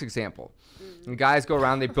shitty box example. And guys go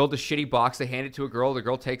around, they build a shitty box, they hand it to a girl, the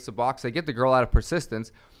girl takes the box, they get the girl out of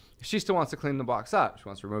persistence. she still wants to clean the box up. She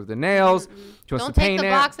wants to remove the nails. She wants Don't to paint take the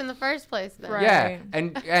it. box in the first place, then. Right. Yeah,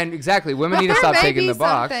 and exactly. Women need to stop taking the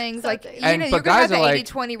box. Things like but you're gonna guys have are the like,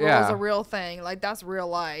 80-20 rule is a real thing. Like that's real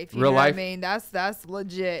life. You Real know life. What I mean, that's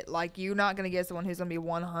legit. Like you're not gonna get someone who's gonna be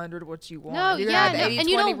 100 what you want. No, You're yeah, gonna have the and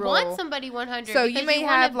you 80-20 don't rule. want somebody 100. So because you may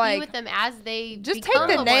wanna have be like with them as they just become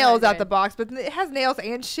take the a nails 100. out the box, but it has nails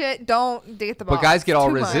and shit. Don't get the box. But guys get all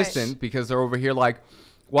Too much. resistant because they're over here like,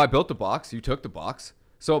 well, I built the box. You took the box.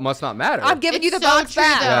 So it must not matter. I'm giving you the It's box so true,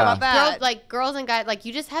 back. though. How about that? Girls and guys, like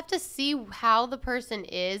you just have to see how the person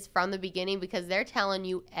is from the beginning because they're telling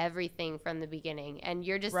you everything from the beginning, and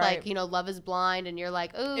you're just Right. like, you know, love is blind, and you're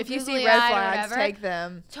like, oh, if you see googly red eyed or flags, whatever. take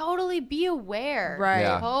them. Totally be aware. Right.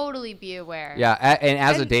 Yeah. Totally be aware. Yeah, and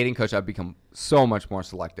as a dating coach, I've become so much more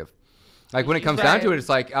selective. Like when it comes down to it, it's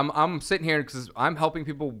like I'm sitting here because I'm helping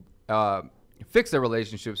people fix their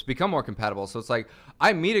relationships, become more compatible. So it's like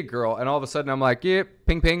I meet a girl and all of a sudden I'm like, yeah,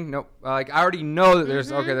 ping, ping. Nope. Like I already know that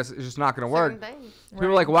there's, okay, this is just not going to work. People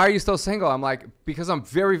are like, why are you still single? I'm like, because I'm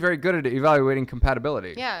very, very good at evaluating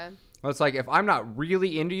compatibility. Yeah. Well, it's like if I'm not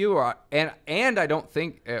really into you and I don't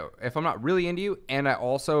think, if I'm not really into you and I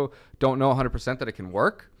also don't know 100% that it can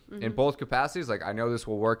work in both capacities, like I know this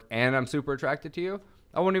will work and I'm super attracted to you,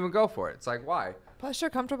 I won't even go for it. It's like, why? Plus, you're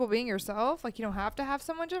comfortable being yourself. Like, you don't have to have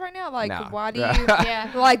someone just right now. Like, No. why do you?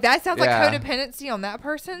 Yeah. Like, that sounds like Yeah. codependency on that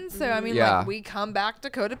person. So, I mean, Yeah. like, we come back to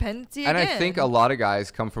codependency And again. I think a lot of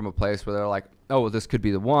guys come from a place where they're like, oh, well, this could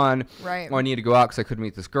be the one. Right. Or I need to go out because I could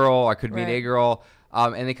meet this girl. I could meet a Right. girl.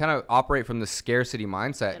 And they kind of operate from the scarcity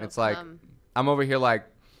mindset. And it's like, I'm over here like,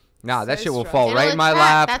 nah, that So shit will stressful. fall You right know, in my it's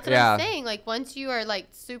lap. That's what yeah. I'm saying. Like once you are like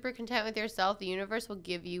super content with yourself, the universe will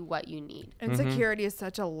give you what you need. Insecurity is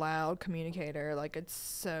such a loud communicator. Like,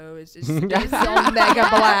 it's it's on mega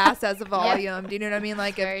blast as a volume. Do you know what I mean?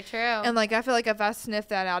 Like, Very true. And like, I feel like if I sniff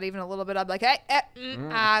that out even a little bit, I'd be like, hey,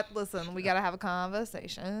 listen, we got to have a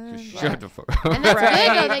conversation. Shut the fuck And that's Right.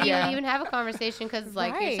 good though that Yeah. you even have a conversation because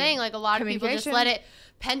like you're Right. saying, like a lot of people just Communication. let it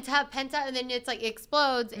pent up, and then it's like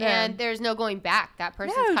explodes, Yeah. and there's no going back. That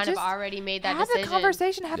person's No, kind of just already made that have decision. a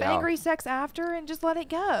conversation, have Yeah. angry sex after, and just let it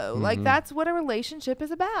go. Like, that's what a relationship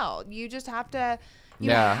is about. You just have to,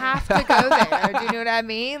 Yeah. have to go there. Do you know what I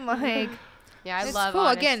mean? Like, Yeah, I it's love cool.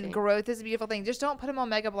 honesty. Again, growth is a beautiful thing. Just don't put them on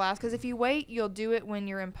mega blast because if you wait, you'll do it when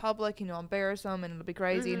you're in public and you'll embarrass them and it'll be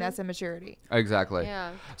crazy, and that's immaturity. Exactly.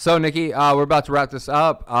 Yeah. So, Nikki, we're about to wrap this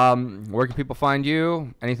up. Where can people find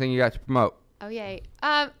you? Anything you got to promote? Oh yay.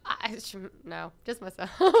 No, just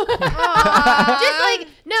myself.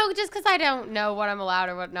 Just because I don't know what I'm allowed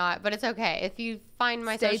or what not, but it's okay. If you find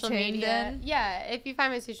my Stay social tuned media, in. if you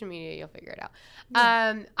find my social media, you'll figure it out.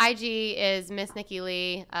 IG is Miss Nikki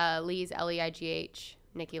Leigh. Lee's Leigh.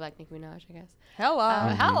 Nikki like Nicki Minaj, I guess. Hello.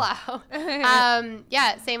 Hello.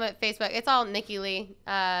 Same with Facebook. It's all Nikki Leigh.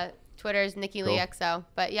 Twitter's Nikki Leigh XO.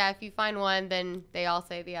 But yeah, if you find one, then they all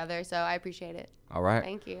say the other. So I appreciate it. All right.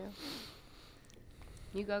 Thank you.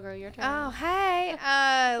 You go, girl. Your turn. Oh, hey.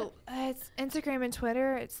 It's Instagram and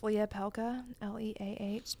Twitter. It's Leah Pelka,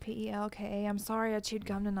 LeahPelka. I'm sorry I chewed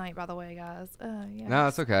gum tonight, by the way, guys. Yeah. No,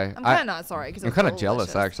 it's okay. I'm kind of not sorry because I'm kind of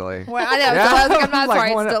jealous, actually. Well, I know. Yeah. So I was like, I'm not Like,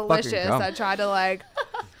 sorry. why It's not fucking delicious. gum? I tried to like.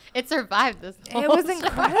 It survived this. It was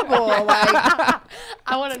incredible. Like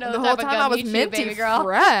I want to know the the whole type of time gum I was you chew, minty baby girl.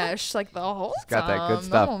 fresh. Like the whole got time. that good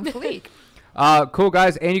stuff. I'm on fleek. Cool,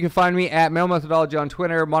 guys. And you can find me at Male Methodology on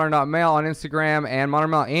Twitter, Modern.Male on Instagram, and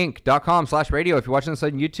ModernMaleInc.com/radio. If you're watching this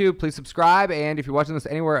on YouTube, please subscribe. And if you're watching this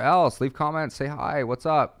anywhere else, leave comments, say hi, what's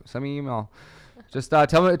up, send me an email. Just tell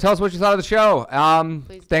us what you thought of the show.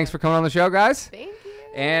 Thanks for coming on the show, guys. Thank you.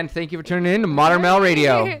 And thank you for tuning in to Modern Male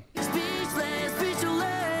Radio.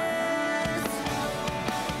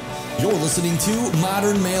 You're listening to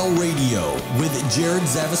Modern Male Radio with Jerod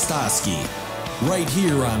Zavistoski, right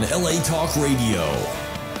here on LA Talk Radio.